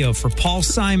video for Paul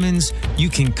Simon's You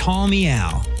Can Call Me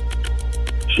Al?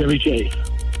 Chevy Chase.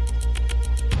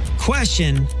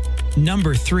 Question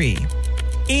number 3.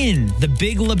 In The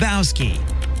Big Lebowski,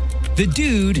 the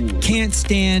dude can't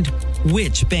stand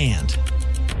which band?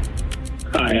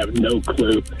 I have no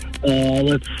clue.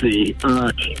 Let's see.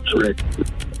 Trick.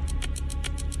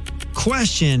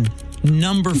 Question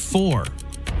number 4.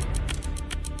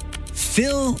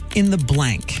 Fill in the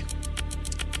blank.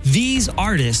 These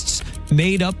artists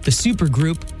made up the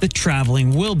supergroup The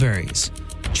Traveling Wilburys.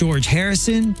 George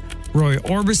Harrison, Roy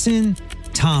Orbison,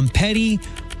 Tom Petty,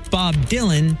 Bob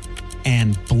Dylan,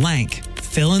 and blank.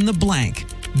 Fill in the blank.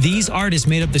 These artists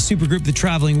made up the supergroup The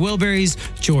Traveling Wilburys,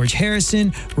 George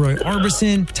Harrison, Roy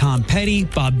Orbison, Tom Petty,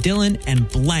 Bob Dylan, and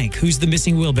blank. Who's the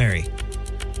missing Wilbury?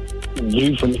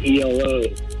 Dude from ELO.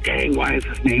 Dang, why is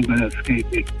his name going to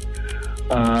escape me?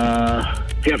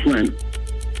 Jeff Lynne.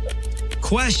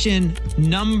 Question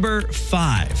number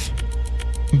 5.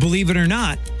 Believe it or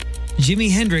not,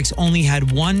 Jimi Hendrix only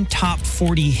had one top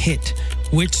 40 hit.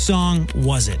 Which song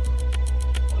was it?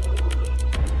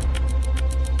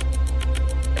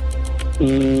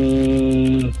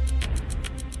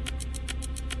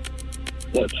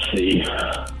 Let's see.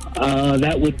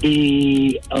 That would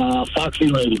be Foxy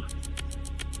Lady.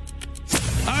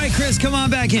 All right, Chris, come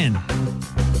on back in.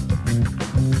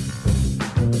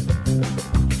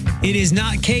 It is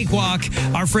not cakewalk.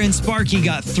 Our friend Sparky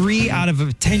got 3 out of a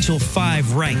potential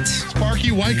 5 right.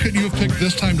 Sparky, why couldn't you have picked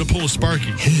this time to pull a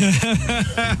Sparky?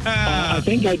 I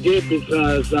think I did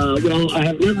because, I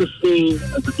have never seen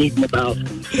The Big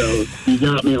Lebowski, so you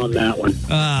got me on that one.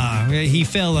 He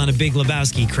failed on a Big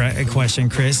Lebowski question,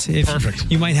 Chris.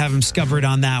 Perfect. You might have him scuppered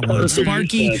on that one.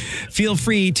 Sparky, feel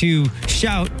free to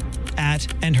shout at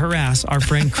and harass our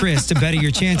friend Chris to better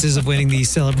your chances of winning these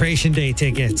Celebration Day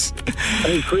tickets.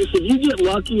 Hey, Chris, if you get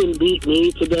lucky and beat me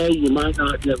today, you might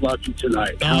not get lucky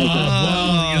tonight. How's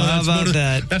how about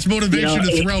that? That's motivation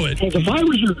to throw it. If I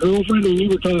was your girlfriend and you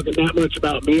were talking that much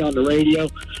about me on the radio,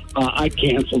 I'd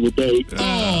cancel the date.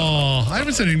 Oh, I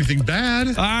haven't said anything bad.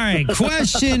 All right,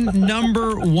 question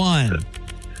number 1.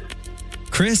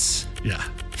 Chris? Yeah.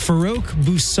 Farrokh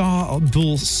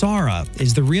Bulsara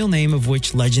is the real name of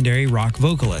which legendary rock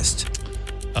vocalist?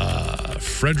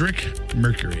 Frederick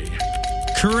Mercury.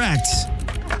 Correct.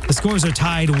 The scores are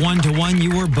tied 1-1.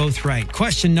 You were both right.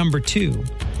 Question number 2.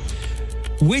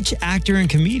 Which actor and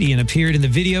comedian appeared in the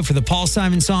video for the Paul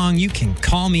Simon song You Can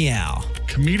Call Me Al?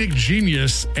 Comedic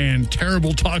genius and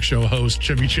terrible talk show host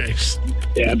Chevy Chase.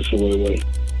 Yeah, absolutely.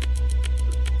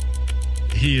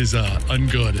 He is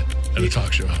ungood at a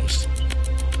talk show host.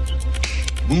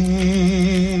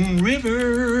 Moon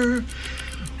River.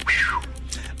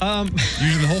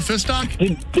 Using the whole fist stock?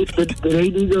 Did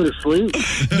AD go to sleep?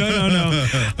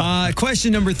 No.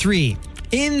 Question number 3.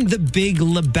 In The Big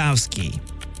Lebowski,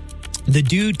 the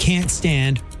dude can't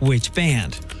stand which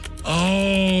band?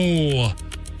 Oh,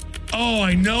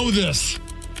 I know this.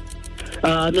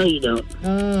 No, you don't.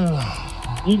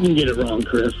 You can get it wrong,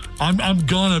 Chris. I'm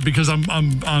gonna because I'm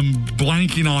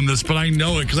blanking on this, but I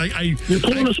know it because you're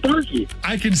pulling a Sparky.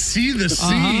 I can see the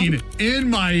scene in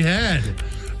my head.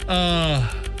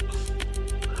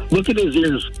 Look at his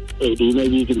ears, AD.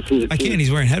 Maybe you can see it. I can't. He's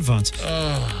wearing headphones.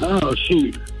 Oh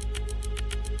shoot!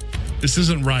 This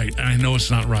isn't right. I know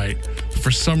it's not right.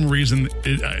 for some reason,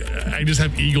 I just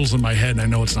have Eagles in my head, and I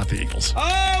know it's not the Eagles.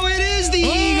 Oh, it is the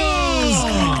Eagles.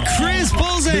 Chris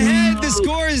pulls ahead. The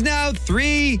score is now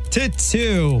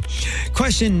 3-2.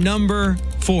 Question number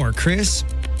 4, Chris.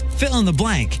 Fill in the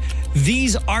blank.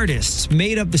 These artists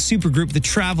made up the supergroup The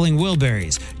Traveling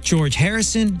Wilburys. George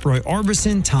Harrison, Roy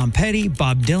Orbison, Tom Petty,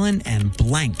 Bob Dylan, and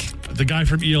blank. The guy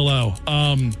from ELO.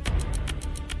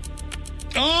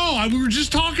 We were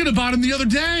just talking about him the other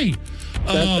day.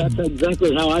 That's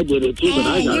exactly how I did it, too. But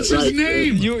I got what's it right. his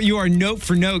name? You are note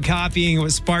for note copying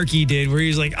what Sparky did, where he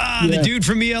was like, the dude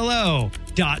from ELO. ...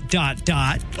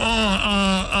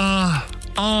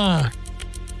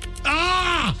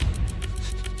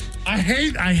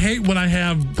 I hate when I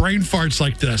have brain farts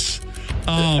like this.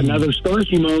 Another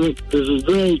Sparky moment. This is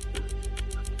great.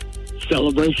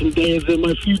 Celebration Day is in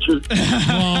my future.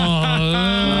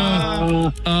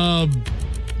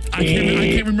 I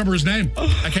can't remember his name.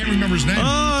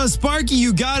 Oh, Sparky,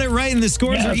 you got it right, and the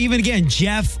scores are even again.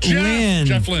 Jeff Lynne.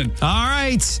 Jeff Lynne. All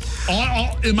right.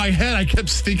 In my head, I kept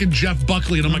thinking Jeff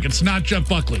Buckley, and I'm like, it's not Jeff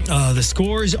Buckley. The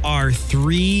scores are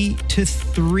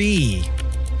 3-3.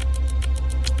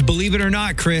 Believe it or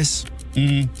not, Chris.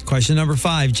 Question number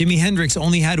 5. Jimi Hendrix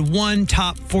only had one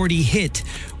top 40 hit.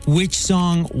 Which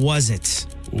song was it?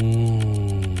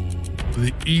 Ooh.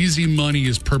 The easy money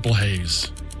is Purple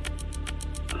Haze.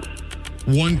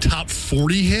 One top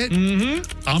 40 hit?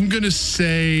 I'm going to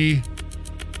say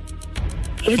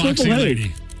Foxy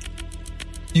Lady.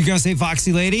 You gonna say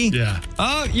Foxy Lady? Yeah.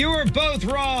 Oh, you were both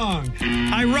wrong.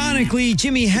 Ironically,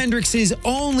 Jimi Hendrix's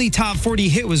only top 40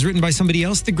 hit was written by somebody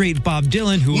else, the great Bob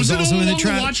Dylan, who was also in the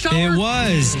track. It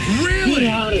was. Really? Get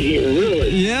out of here, really?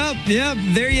 Yep.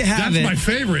 There you have it. That's my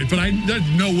favorite, but there's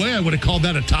no way I would have called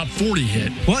that a top 40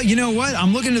 hit. Well, you know what?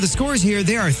 I'm looking at the scores here.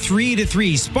 They are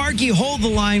 3-3. Sparky, hold the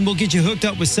line. We'll get you hooked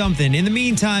up with something. In the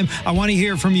meantime, I want to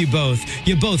hear from you both.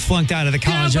 You both flunked out of the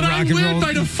College of Rock and Roll. I win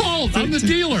by default. I'm the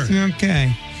dealer.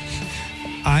 Okay.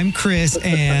 I'm Chris,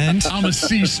 and I'm a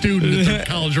C student at the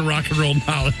College of Rock and Roll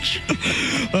Knowledge.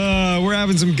 We're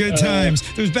having some good times.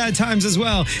 There's bad times as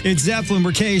well. It's Zeppelin.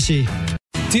 We're Casey.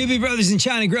 Doobie Brothers in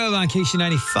China Grove on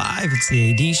KC95. It's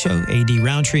the AD Show. AD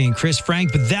Roundtree and Chris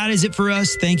Frank. But that is it for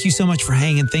us. Thank you so much for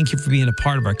hanging. Thank you for being a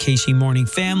part of our KC Morning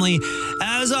family.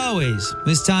 As always,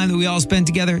 this time that we all spend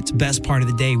together, it's the best part of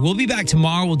the day. We'll be back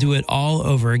tomorrow. We'll do it all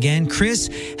over again. Chris,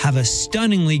 have a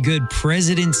stunningly good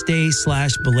President's Day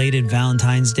 / belated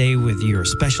Valentine's Day with your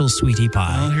special sweetie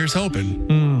pie. Well, here's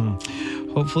hoping.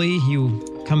 Hopefully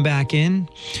you come back in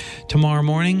tomorrow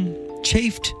morning,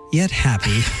 chafed yet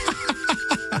happy.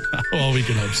 Well, we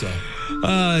can hope so.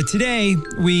 Today,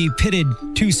 we pitted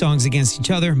two songs against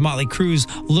each other. Motley Crue's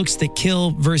Looks That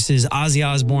Kill versus Ozzy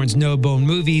Osbourne's No Bone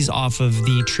Movies off of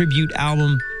the tribute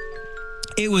album.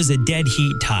 It was a dead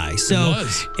heat tie. So,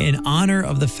 in honor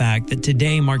of the fact that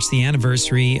today marks the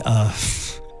anniversary of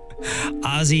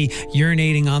Ozzy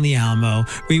urinating on the Alamo,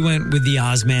 we went with the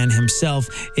Ozman himself.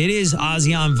 It is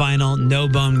Ozzy on vinyl, No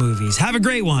Bone Movies. Have a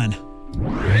great one.